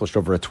accomplished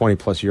over a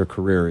 20-plus year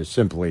career is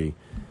simply,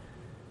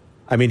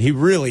 I mean, he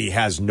really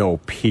has no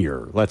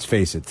peer. Let's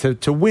face it.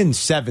 To win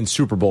 7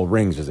 Super Bowl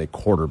rings as a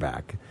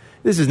quarterback,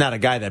 this is not a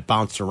guy that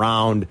bounced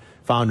around,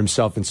 found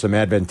himself in some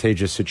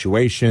advantageous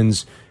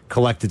situations,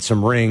 collected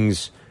some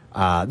rings.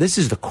 This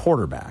is the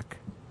quarterback.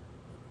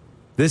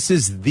 This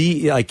is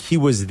he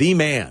was the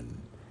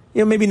man.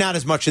 You know, maybe not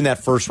as much in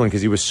that first one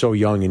because he was so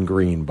young and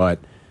green, but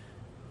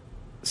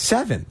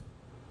 7.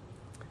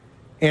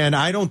 And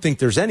I don't think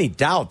there's any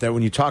doubt that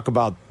when you talk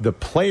about the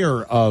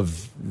player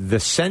of the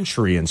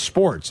century in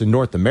sports in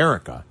North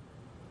America,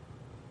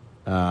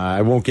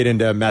 I won't get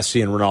into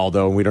Messi and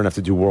Ronaldo, and we don't have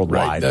to do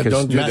worldwide. Right,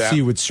 because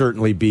Messi would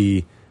certainly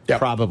be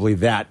probably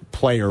that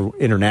player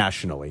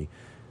internationally.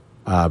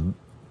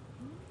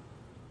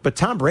 But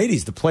Tom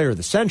Brady's the player of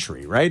the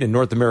century, right, in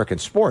North American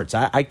sports.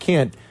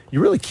 You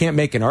really can't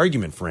make an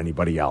argument for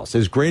anybody else.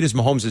 As great as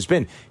Mahomes has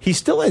been, he's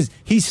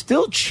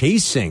still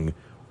chasing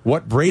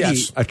what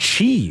Brady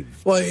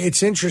achieved. Well,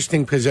 it's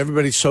interesting because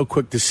everybody's so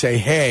quick to say,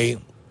 hey,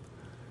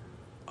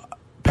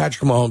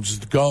 Patrick Mahomes is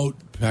the GOAT,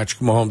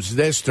 Patrick Mahomes is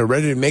this. They're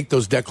ready to make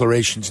those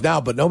declarations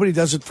now, but nobody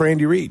does it for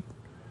Andy Reid.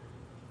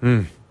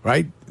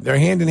 Right? They're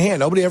hand in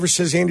hand. Nobody ever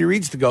says Andy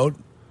Reid's the GOAT.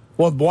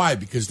 Well, why?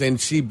 Because they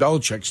see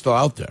Belichick still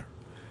out there.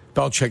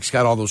 Belichick's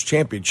got all those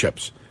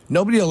championships.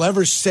 Nobody will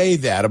ever say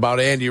that about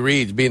Andy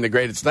Reid being the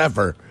greatest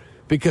ever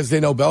because they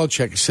know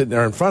Belichick is sitting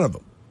there in front of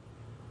them.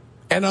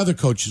 And other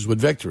coaches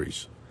with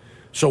victories.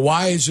 So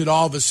why is it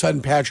all of a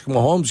sudden Patrick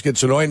Mahomes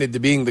gets anointed to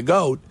being the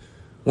GOAT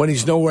when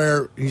he's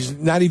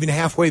not even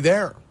halfway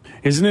there?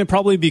 Isn't it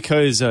probably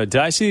because, did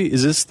I see,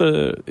 is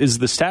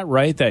the stat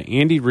right that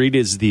Andy Reid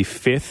is the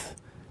 5th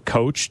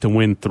coach to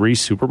win 3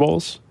 Super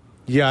Bowls?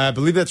 Yeah, I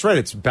believe that's right.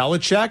 It's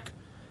Belichick,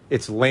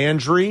 it's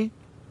Landry,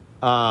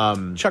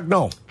 Chuck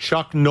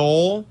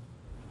Noll,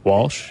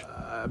 Walsh,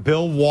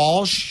 Bill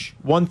Walsh,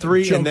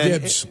 1-3, Joe and then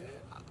Gibbs.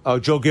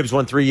 Joe Gibbs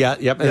 1-3. Yeah,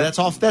 yep. And that's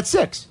all. That's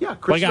 6. Yeah,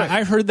 Chris.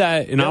 I heard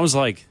that, and I was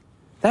like,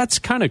 that's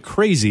kind of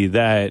crazy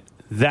that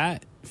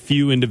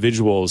few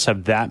individuals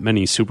have that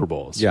many Super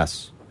Bowls.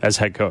 Yes, as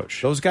head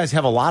coach, those guys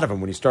have a lot of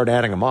them when you start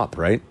adding them up,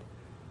 right?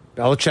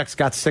 Belichick's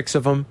got 6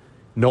 of them.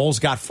 Noel's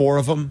got 4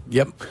 of them.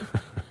 Yep,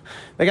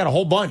 they got a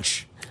whole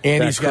bunch.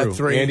 Andy's got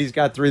 3. Andy's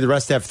got 3. The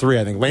rest have 3,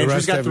 I think.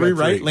 Landry's got 3,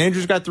 right?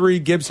 Landry's got 3.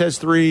 Gibbs has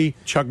 3.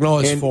 Chuck Noll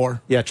has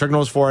 4. Yeah, Chuck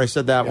Noll's 4. I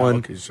said that one.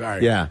 Okay,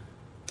 sorry. Yeah.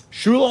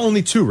 Shula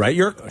only 2, right?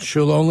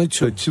 Shula only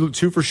 2. So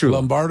 2 for Shula.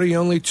 Lombardi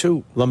only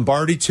 2.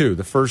 Lombardi 2,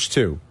 the first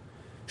 2.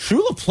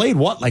 Shula played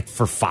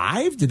for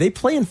 5? Did they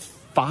play in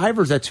 5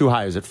 or is that too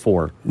high? Is it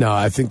 4? No,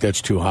 I think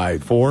that's too high.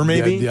 4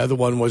 maybe? The other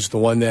one was the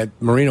one that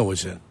Marino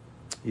was in.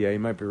 Yeah, you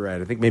might be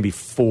right. I think maybe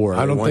 4.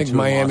 I don't think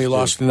Miami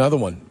lost another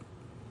one.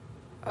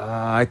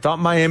 I thought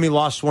Miami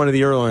lost one of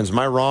the early ones. Am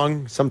I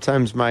wrong?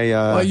 Sometimes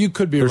well, you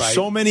could be there's right.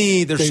 So much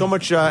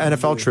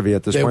NFL trivia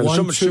at this point. There's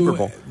so much Super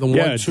Bowl. The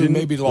 1-2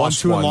 maybe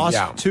lost 1-2 one. And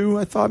lost 2,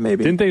 I thought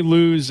maybe. Didn't they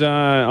lose?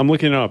 I'm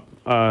looking it up.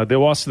 They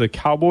lost to the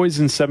Cowboys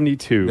in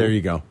 72. There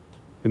you go.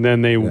 And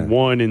then they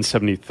won in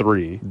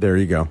 73. There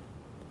you go.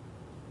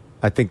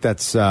 I think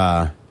that's...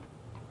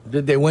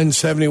 Did they win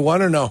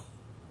 71 or no?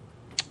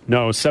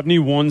 No,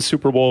 71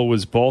 Super Bowl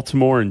was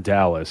Baltimore and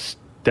Dallas.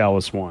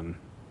 Dallas won.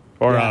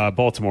 Or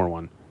Baltimore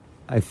won.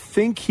 I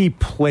think he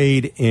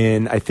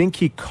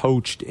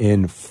coached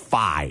in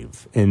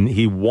 5, and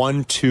he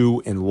won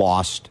 2 and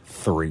lost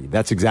 3.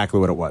 That's exactly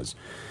what it was.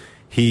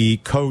 He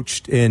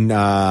coached in,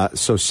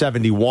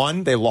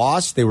 71, they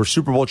lost. They were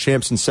Super Bowl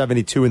champs in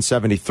 72 and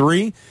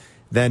 73.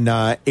 Then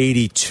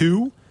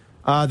 82,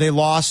 they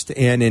lost.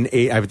 And in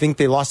 8, I think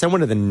they lost that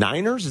one to the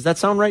Niners. Does that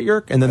sound right,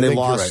 Yerk? And then they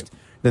lost. Right.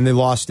 Then they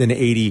lost in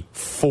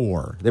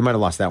 84. They might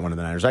have lost that one to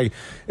the Niners.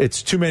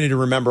 It's too many to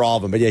remember all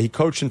of them. But, yeah, he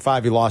coached in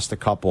 5. He lost a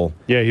couple.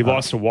 Yeah, he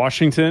lost to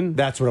Washington.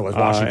 That's what it was,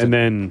 Washington.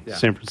 And then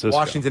San Francisco.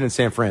 Washington and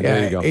San Fran. Yeah,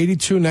 there you go.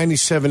 82,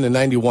 97, and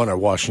 91 are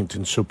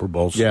Washington Super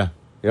Bowls. Yeah,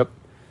 yep.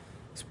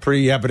 It's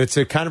pretty, but it's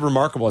a kind of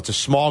remarkable. It's a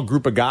small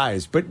group of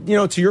guys. But,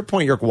 to your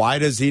point, Yerk, why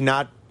does he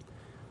not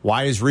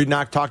Why is Reed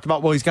not talked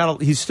about? Well,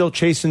 he's still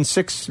chasing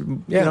 6.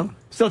 You know,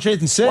 still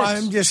chasing 6. Well,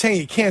 I'm just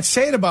saying you can't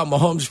say it about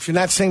Mahomes if you're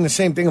not saying the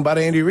same thing about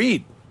Andy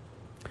Reid.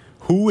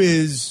 Who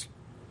is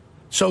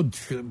so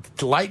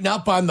to lighten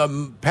up on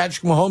the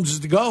Patrick Mahomes is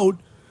the GOAT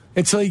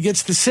until he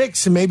gets to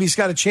 6, and maybe he's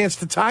got a chance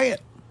to tie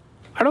it.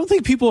 I don't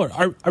think people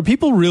are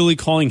people really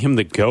calling him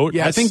the GOAT?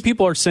 Yes. I think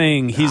people are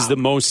saying he's the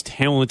most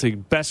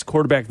talented, best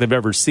quarterback they've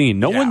ever seen.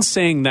 No one's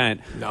saying that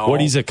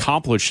what he's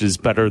accomplished is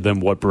better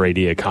than what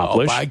Brady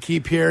accomplished. I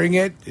keep hearing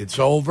it. It's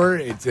over.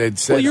 It's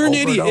well, you're an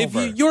over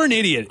idiot. You're an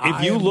idiot.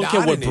 If you look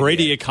at what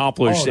Brady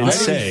accomplished and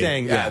say,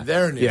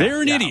 they're an idiot.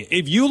 They're an idiot.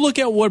 If you look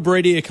at what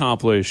Brady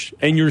accomplished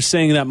and you're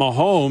saying that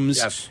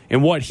Mahomes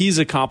and what he's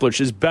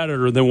accomplished is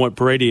better than what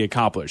Brady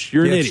accomplished,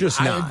 you're an idiot.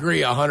 I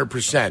agree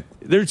 100%.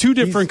 They're two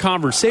different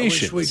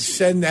conversations. I wish we'd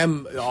send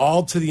them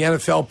all to the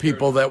NFL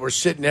people that were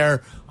sitting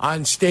there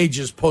on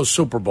stages post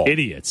Super Bowl.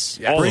 Idiots.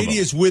 Yeah. Brady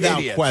is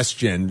without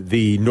question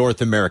the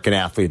North American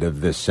athlete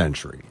of this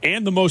century.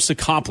 And the most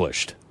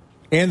accomplished.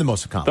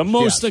 The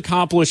most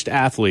accomplished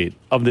athlete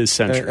of this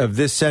century. Of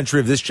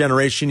this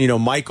generation. You know,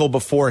 Michael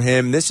before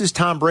him. This is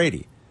Tom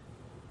Brady.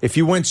 If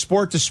you went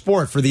sport to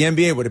sport for the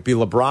NBA, would it be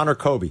LeBron or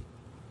Kobe?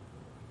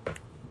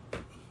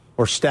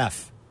 Or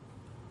Steph?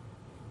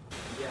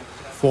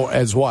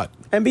 As what?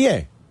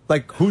 NBA.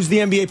 Like, who's the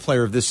NBA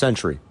player of this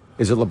century?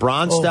 Is it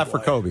LeBron, Steph, or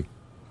Kobe?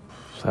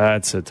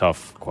 That's a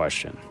tough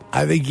question.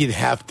 I think you'd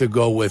have to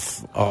go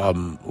with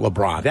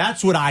LeBron.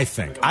 That's what I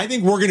think. I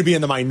think we're going to be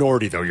in the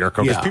minority, though,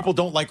 Yurko, because people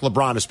don't like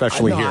LeBron,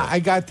 especially here. I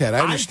got that.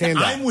 I understand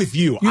that. I'm with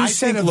you. You I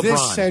said think of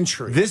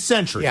LeBron, this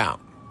century. Yeah.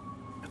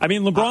 I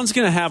mean, LeBron's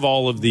going to have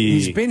all of the...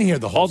 He's been here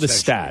the whole all the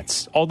century.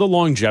 stats. All the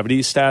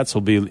longevity stats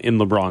will be in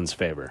LeBron's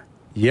favor.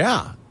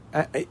 Yeah.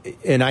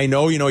 And I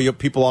know,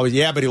 people always,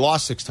 but he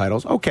lost 6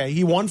 titles. Okay,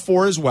 he won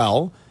 4 as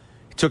well.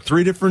 He took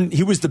 3 different,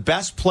 he was the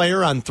best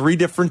player on 3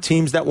 different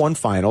teams that won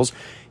finals.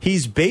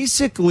 He's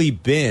basically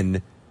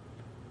been,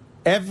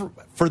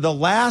 for the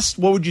last,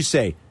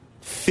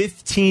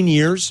 15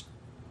 years,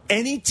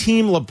 any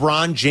team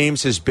LeBron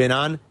James has been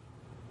on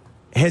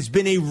has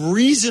been a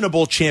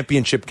reasonable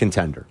championship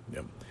contender.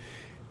 Yep.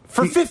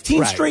 For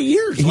 15 straight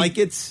years.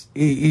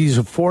 He's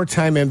a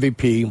 4-time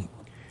MVP.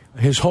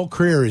 His whole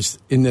career is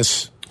in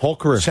this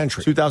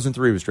century.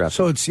 2003 he was drafted.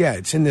 So it's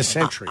in this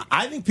century.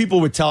 I think people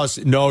would tell us,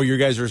 no, you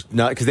guys are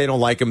not, because they don't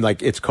like him,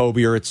 like it's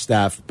Kobe or it's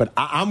Steph. But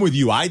I'm with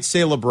you. I'd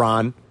say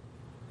LeBron.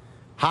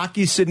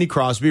 Hockey's Sidney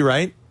Crosby,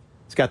 right?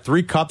 He's got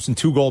 3 cups and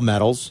 2 gold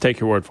medals. Take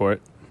your word for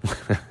it.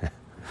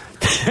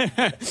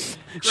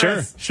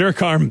 Sure,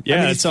 Carm.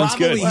 Yeah, that sounds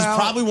good. He's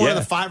probably one of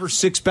the 5 or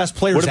 6 best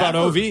players. What about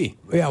ever. OV?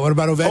 Yeah, what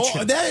about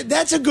Ovechkin?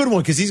 That's a good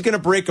one because he's going to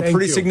break a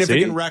pretty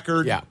significant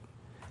record. Yeah.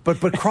 But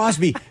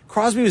Crosby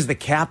was the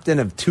captain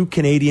of 2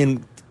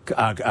 Canadian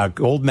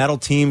gold medal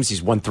teams.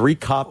 He's won 3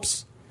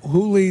 cups.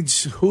 Who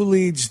leads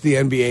the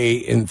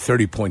NBA in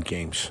 30-point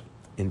games?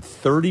 In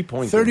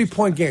 30-point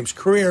 30-point games.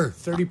 Career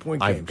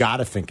 30-point games. I've got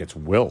to think it's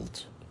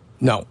Wilt.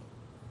 No.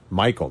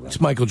 Michael, then.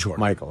 It's Michael Jordan.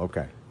 Michael,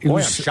 okay. I'm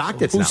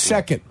shocked it's not. Who's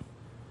second?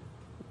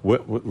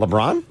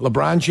 LeBron?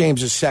 LeBron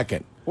James is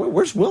second.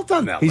 Where's Wilt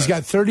on that He's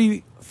got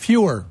 30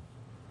 fewer,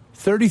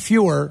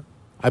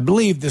 I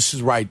believe this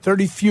is right,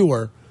 30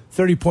 fewer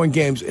 30-point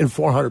games in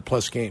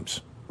 400-plus games.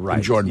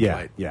 Right. Jordan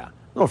played. Yeah.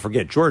 Don't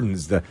forget, Jordan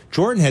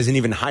has an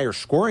even higher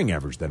scoring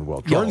average than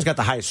Wilt. Jordan's got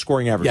the highest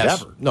scoring average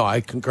ever. No,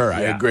 I concur.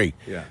 I agree.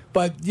 Yeah.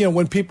 But,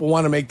 when people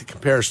want to make the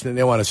comparison and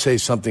they want to say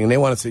something and they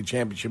want to say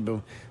championship,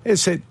 they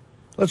say,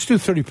 let's do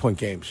 30-point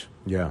games.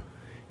 Yeah.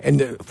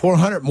 And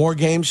 400 more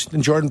games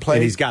than Jordan played.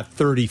 And he's got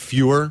 30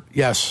 fewer.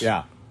 Yes.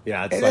 Yeah.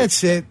 Yeah.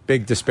 That's it.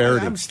 Big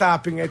disparity. I'm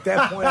stopping. At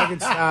that point, I can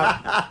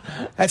stop.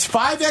 That's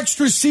 5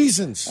 extra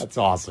seasons. That's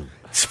awesome.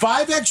 It's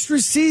 5 extra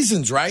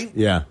seasons, right?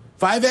 Yeah.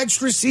 5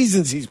 extra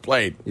seasons he's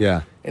played.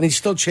 Yeah. And he's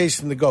still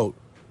chasing the GOAT.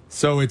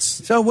 So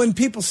when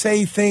people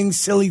say things,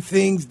 silly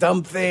things,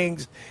 dumb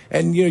things,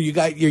 and you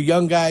got your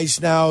young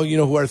guys now,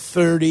 who are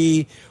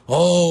 30,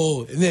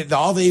 and then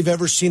all they've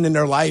ever seen in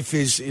their life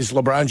is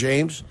LeBron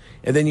James,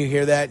 and then you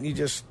hear that and you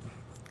just,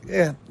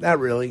 not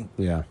really.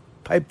 Yeah.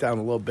 Pipe down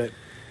a little bit.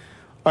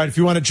 All right, if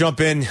you want to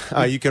jump in,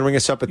 you can ring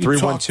us up at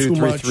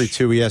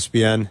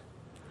 312-332-ESPN.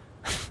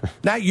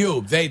 Not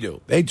you. They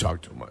do. They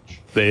talk too much.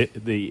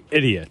 The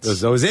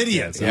idiots. Those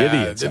idiots.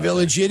 The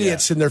village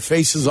idiots and their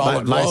faces all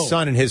aglow. My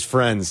son and his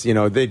friends,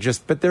 they're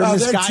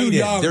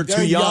misguided. They're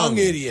too young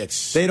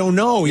idiots. They don't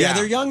know. Yeah,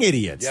 they're young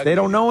idiots. They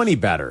don't know any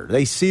better.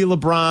 They see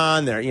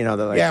LeBron. They're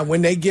like,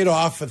 when they get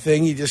off a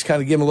thing, you just kind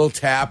of give them a little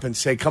tap and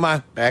say, come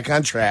on, back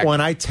on track.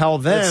 When I tell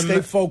them, let's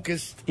stay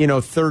focused.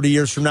 30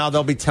 years from now,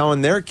 they'll be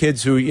telling their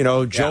kids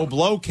who, Joe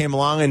Blow came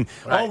along and,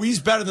 he's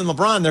better than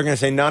LeBron. They're going to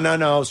say,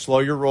 no, slow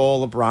your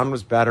roll. LeBron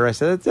was better. I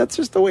said, that's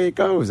just the way it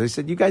goes. I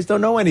said, you guys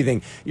don't know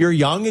anything. You're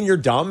young and you're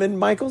dumb, and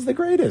Michael's the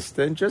greatest.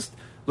 And just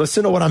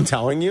listen to what I'm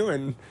telling you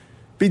and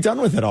be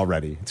done with it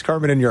already. It's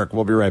Carmen and Yurk.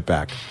 We'll be right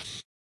back.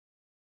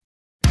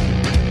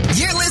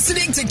 You're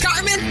listening to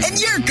Carmen and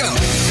Yurko.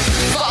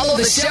 Follow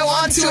Follow the show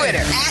on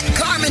Twitter at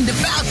Carmen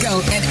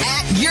DeFalco and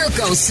at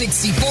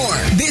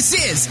Yurko64. This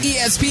is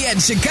ESPN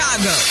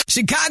Chicago,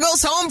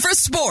 Chicago's home for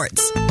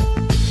sports.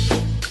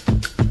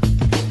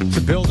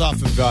 To build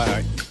off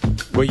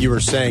of what you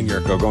were saying,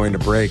 Yurko, going to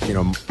break,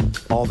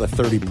 all the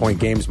 30-point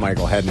games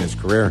Michael had in his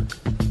career.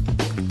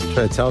 I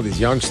try to tell these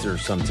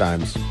youngsters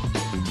sometimes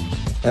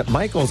that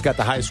Michael's got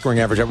the highest scoring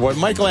average.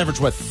 Michael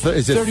averaged,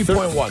 is it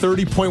 30.1.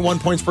 30.1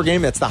 points per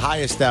game? That's the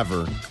highest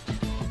ever.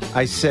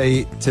 I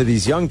say to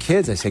these young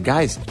kids,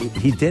 guys,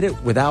 he did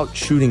it without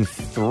shooting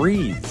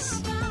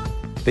threes.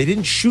 They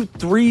didn't shoot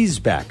threes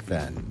back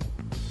then.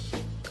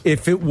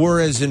 If it were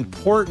as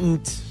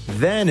important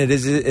then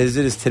as it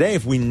is today,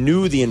 if we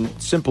knew the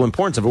simple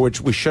importance of it, which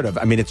we should have.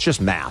 I mean, it's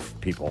just math,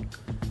 people.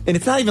 And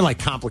it's not even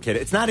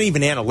complicated. It's not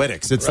even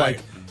analytics. It's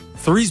right.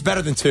 Three's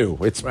better than two.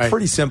 It's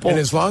pretty simple. And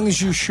as long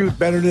as you shoot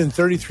better than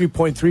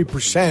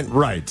 33.3%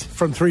 right.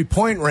 from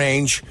three-point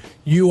range,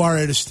 you are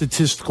at a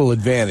statistical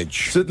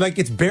advantage. So,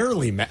 it's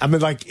barely math.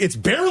 It's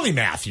barely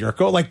math,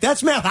 Yurko.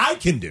 That's math I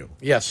can do.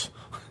 Yes.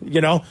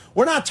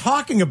 We're not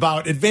talking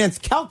about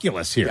advanced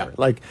calculus here.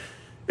 Yeah.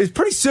 It's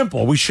pretty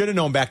simple. We should have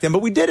known back then,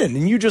 but we didn't.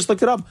 And you just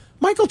looked it up.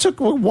 Michael took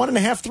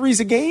 1.5 threes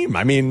a game.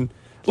 I mean,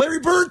 Larry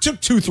Bird took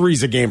 2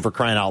 threes a game, for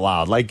crying out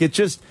loud.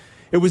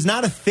 It was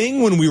not a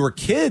thing when we were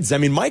kids. I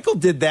mean, Michael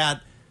did that.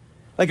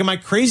 Am I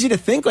crazy to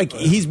think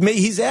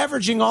he's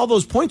averaging all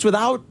those points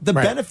without the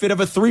benefit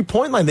of a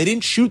 3-point line? They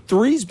didn't shoot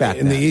threes back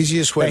then. And the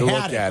easiest way to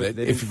look at it,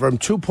 if from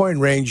 2-point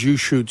range you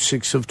shoot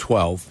 6 of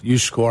 12, you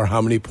score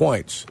how many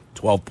points?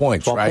 12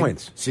 points, 12 right?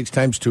 points. 6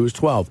 times 2 is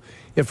 12.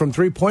 If from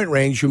 3-point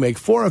range you make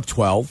 4 of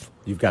 12,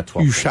 you've got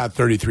 12. You shot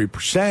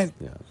 33%.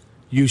 Yeah.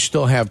 You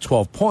still have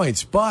 12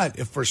 points. But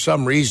if for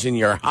some reason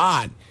you're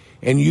hot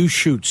and you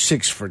shoot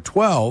 6 for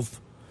 12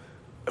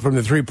 from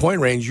the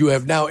 3-point range, you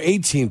have now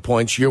 18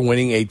 points. You're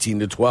winning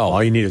 18-12.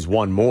 All you need is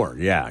one more.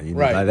 Yeah,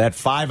 right. That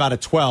 5 out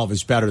of 12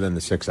 is better than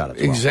the 6 out of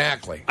 12.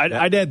 Exactly. I'd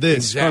add this.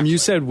 Exactly. You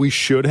said we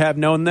should have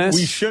known this.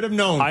 We should have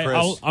known,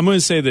 Chris. I'm going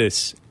to say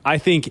this. I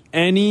think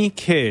any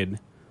kid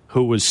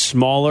who was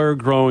smaller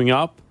growing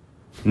up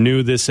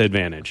knew this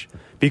advantage.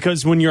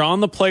 Because when you're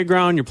on the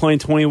playground, you're playing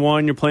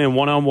 21, you're playing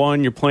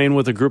one-on-one, you're playing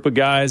with a group of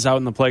guys out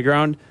in the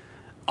playground,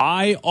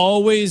 I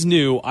always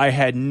knew I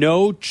had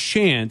no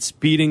chance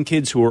beating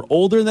kids who were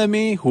older than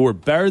me, who were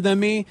better than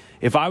me,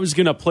 if I was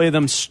going to play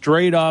them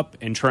straight up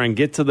and try and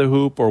get to the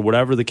hoop or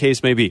whatever the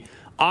case may be.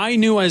 I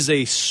knew as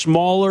a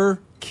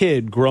smaller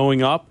kid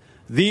growing up,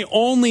 the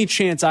only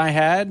chance I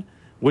had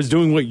was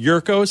doing what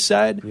Yurko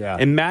said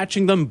and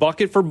matching them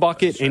bucket for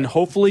bucket and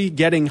hopefully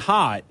getting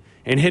hot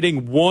and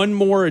hitting one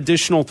more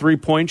additional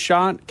 3-point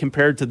shot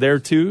compared to their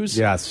twos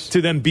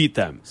to then beat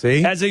them.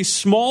 See? As a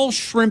small,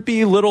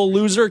 shrimpy, little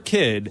loser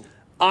kid,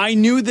 I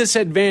knew this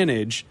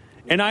advantage,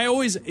 and I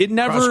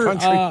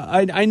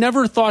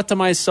never thought to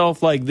myself,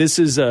 this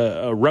is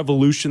a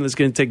revolution that's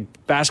going to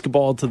take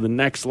basketball to the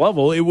next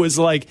level. It was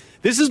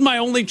this is my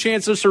only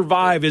chance to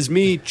survive is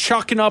me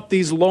chucking up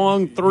these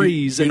long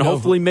threes and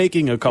hopefully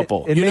making a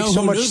couple. It makes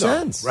so much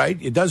sense. Right?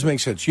 It does make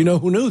sense. You know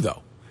who knew,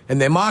 though?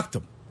 And they mocked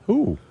him.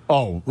 Who?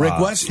 Oh, Rick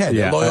Westhead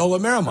at Loyola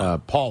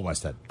Marymount. Paul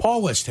Westhead.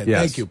 Paul Westhead. Yes.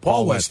 Thank you.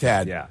 Paul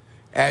Westhead.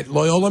 At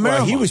Loyola Marymount.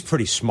 Well, he was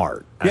pretty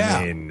smart.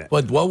 I mean,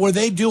 but what were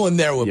they doing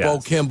there with Bo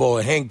Kimball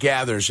and Hank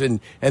Gathers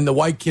and the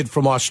white kid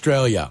from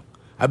Australia?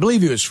 I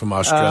believe he was from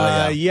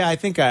Australia. I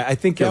think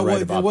you're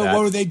right about that. What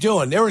were they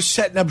doing? They were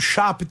setting up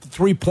shop at the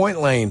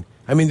 3-point line.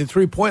 The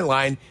 3-point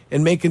line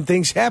and making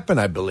things happen,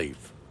 I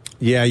believe.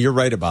 Yeah, you're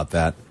right about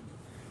that.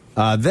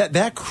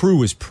 That crew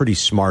was pretty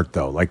smart,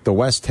 though. The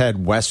Westhead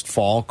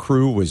Westfall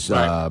crew was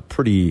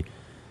pretty.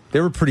 They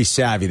were pretty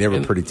savvy. They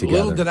were pretty together.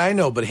 Little did I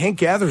know, but Hank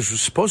Gathers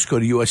was supposed to go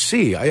to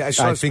USC. I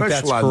saw a think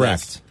special that's on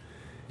correct. This.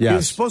 Yes. He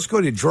was supposed to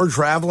go to George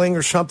Raveling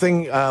or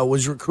something.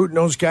 Was recruiting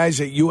those guys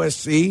at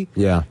USC.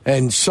 Yeah,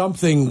 and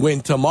something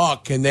went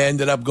amok, and they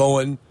ended up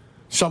going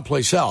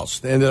someplace else.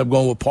 They ended up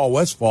going with Paul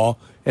Westfall,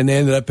 and they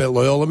ended up at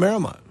Loyola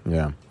Marymount.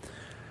 Yeah,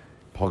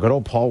 good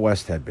old Paul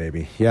Westhead,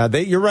 baby. Yeah,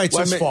 you're right.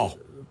 Westfall.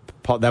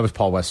 That was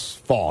Paul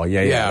Westfall.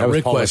 Yeah.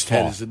 Rick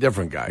Westhead is a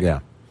different guy.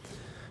 Yeah.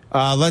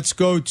 Let's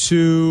go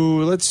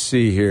to, let's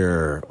see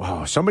here.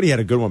 Wow, somebody had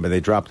a good one, but they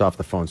dropped off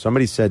the phone.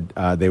 Somebody said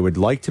they would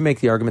like to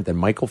make the argument that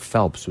Michael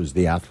Phelps was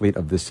the athlete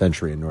of this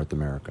century in North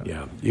America.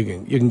 Yeah, you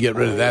can get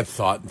rid of that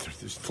thought and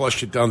just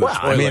flush it down the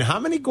toilet. How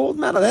many gold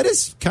medals? That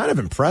is kind of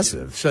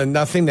impressive. So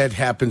nothing that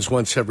happens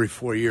once every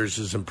 4 years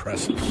is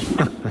impressive.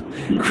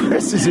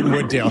 Chris is in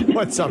Wooddale.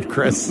 What's up,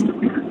 Chris?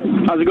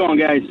 How's it going,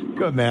 guys?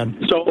 Good,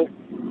 man. So,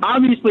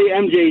 obviously,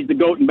 MJ's the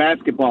GOAT in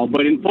basketball,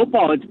 but in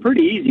football, it's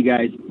pretty easy,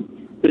 guys.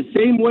 The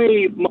same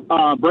way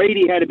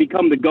Brady had to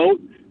become the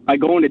GOAT by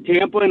going to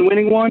Tampa and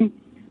winning one,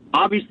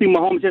 obviously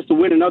Mahomes has to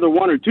win another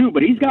one or two,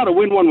 but he's got to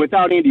win one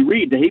without Andy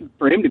Reid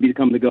for him to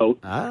become the GOAT.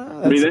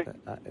 What do you think?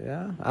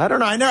 I don't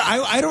know.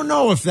 I don't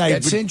know if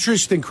that's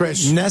interesting,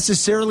 Chris.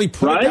 Necessarily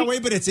put it that way,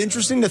 but it's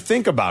interesting to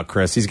think about,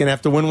 Chris. He's going to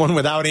have to win one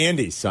without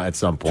Andy at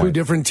some point. 2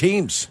 different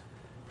teams.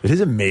 It is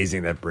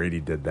amazing that Brady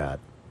did that.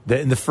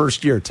 In the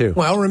first year, too.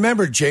 Well,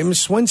 remember,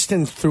 Jameis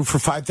Winston threw for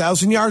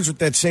 5,000 yards with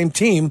that same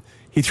team.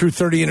 He threw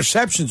 30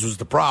 interceptions was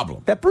the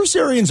problem. That Bruce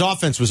Arians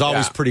offense was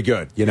always pretty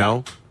good, you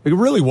know? It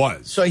really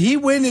was. So he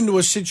went into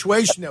a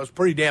situation that was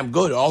pretty damn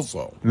good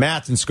also.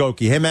 Matt's in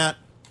Skokie. Hey, Matt.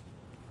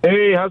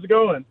 Hey, how's it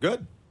going?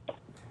 Good.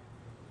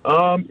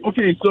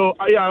 Okay, so,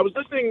 I was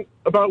listening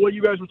about what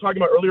you guys were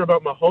talking about earlier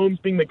about Mahomes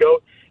being the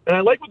GOAT, and I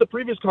like what the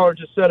previous caller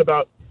just said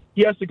about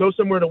he has to go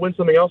somewhere to win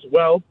something else.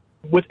 Well,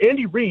 with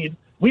Andy Reid,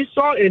 we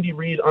saw Andy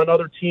Reid on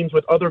other teams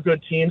with other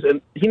good teams,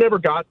 and he never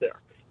got there.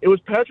 It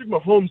was Patrick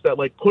Mahomes that,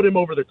 put him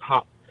over the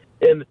top.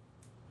 And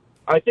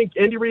I think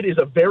Andy Reid is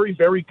a very,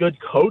 very good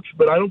coach,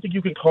 but I don't think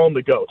you can call him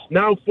the GOAT.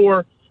 Now,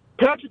 for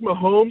Patrick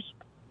Mahomes,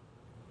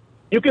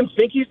 you can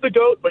think he's the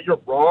GOAT, but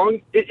you're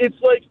wrong. It's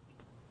like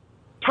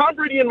Tom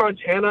Brady and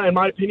Montana, in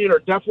my opinion, are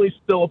definitely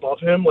still above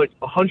him,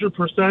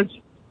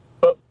 100%.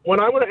 But what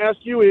I want to ask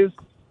you is,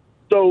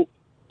 so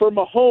for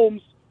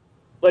Mahomes,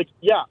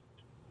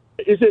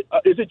 is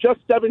it just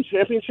 7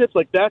 championships?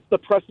 That's the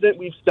precedent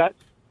we've set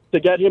to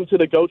get him to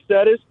the GOAT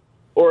status?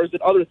 Or is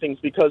it other things?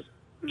 Because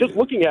just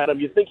looking at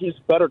him, you think he's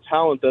better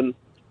talent than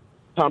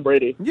Tom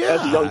Brady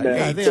as a young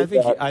man.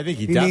 I think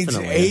he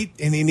definitely needs 8,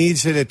 and he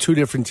needs it at 2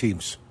 different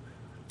teams.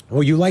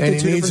 Well, you like and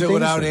it he needs it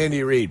without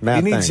Andy Reid.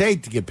 He needs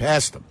 8 to get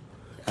past him.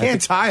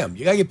 Can't tie him.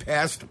 You got to get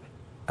past him.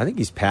 I think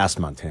he's past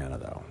Montana,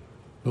 though.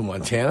 Who,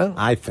 Montana?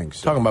 I think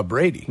so. Talking about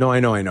Brady. No, I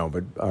know.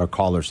 But our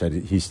caller said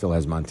he still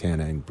has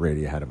Montana and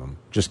Brady ahead of him,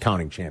 just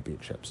counting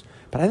championships.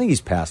 But I think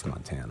he's past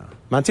Montana.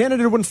 Montana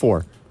did win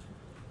 4,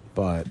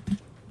 but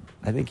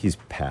I think he's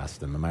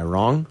past him. Am I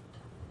wrong?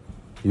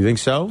 You think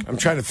so? I'm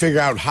trying to figure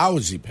out how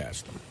is he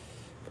past him.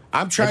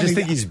 I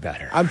think he's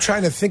better. I'm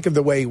trying to think of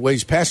the way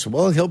he's past him.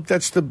 Well,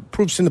 that's the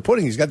proof's in the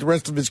pudding. He's got the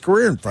rest of his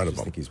career in front of him.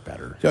 I think he's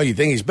better. So you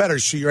think he's better,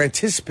 so you're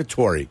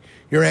anticipatory.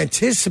 You're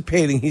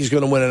anticipating he's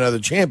going to win another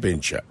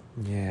championship.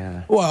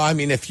 Yeah. Well, I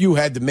mean, if you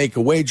had to make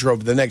a wager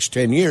over the next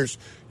 10 years,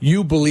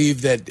 you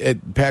believe that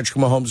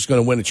Patrick Mahomes is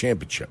going to win a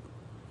championship.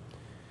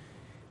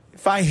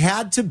 If I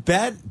had to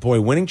bet, boy,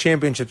 winning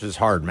championships is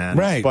hard, man.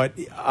 Right. But,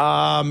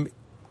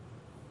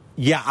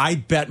 yeah, I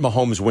bet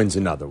Mahomes wins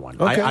another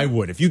one. Okay. I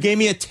would. If you gave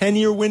me a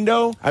 10-year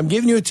window. I'm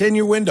giving you a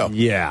 10-year window.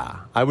 Yeah.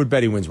 I would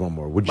bet he wins one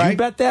more. Would you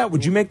bet that?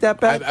 Would you make that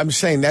bet? I'm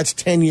saying that's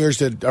 10 years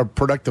that are a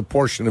productive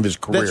portion of his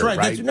career, That's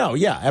right.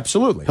 Yeah,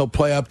 absolutely. He'll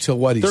play up till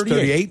what? He's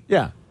 38?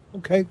 Yeah.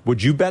 Okay.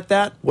 Would you bet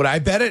that? Would I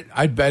bet it?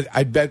 I'd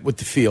bet with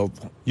the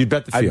field. You'd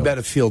bet the field? I'd bet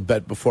a field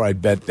bet before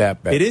I'd bet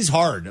that bet. It is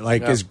hard.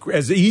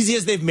 As easy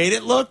as they've made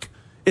it look,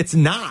 it's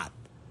not.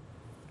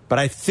 But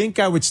I think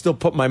I would still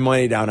put my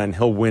money down on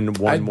he'll win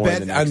one more.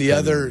 I'd bet on the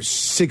other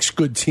 6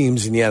 good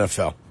teams in the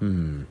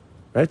NFL.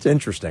 That's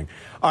interesting.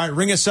 All right,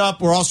 ring us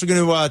up. We're also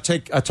going to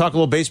talk a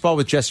little baseball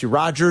with Jesse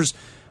Rogers.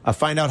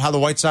 Find out how the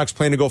White Sox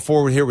plan to go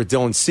forward here with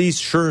Dylan Cease.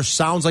 Sure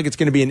sounds like it's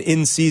going to be an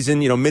in-season,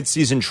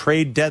 mid-season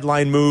trade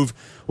deadline move.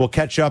 We'll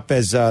catch up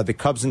as the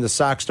Cubs and the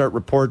Sox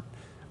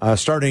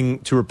starting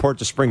to report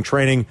to spring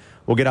training.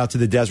 We'll get out to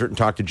the desert and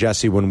talk to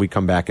Jesse when we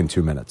come back in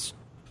 2 minutes.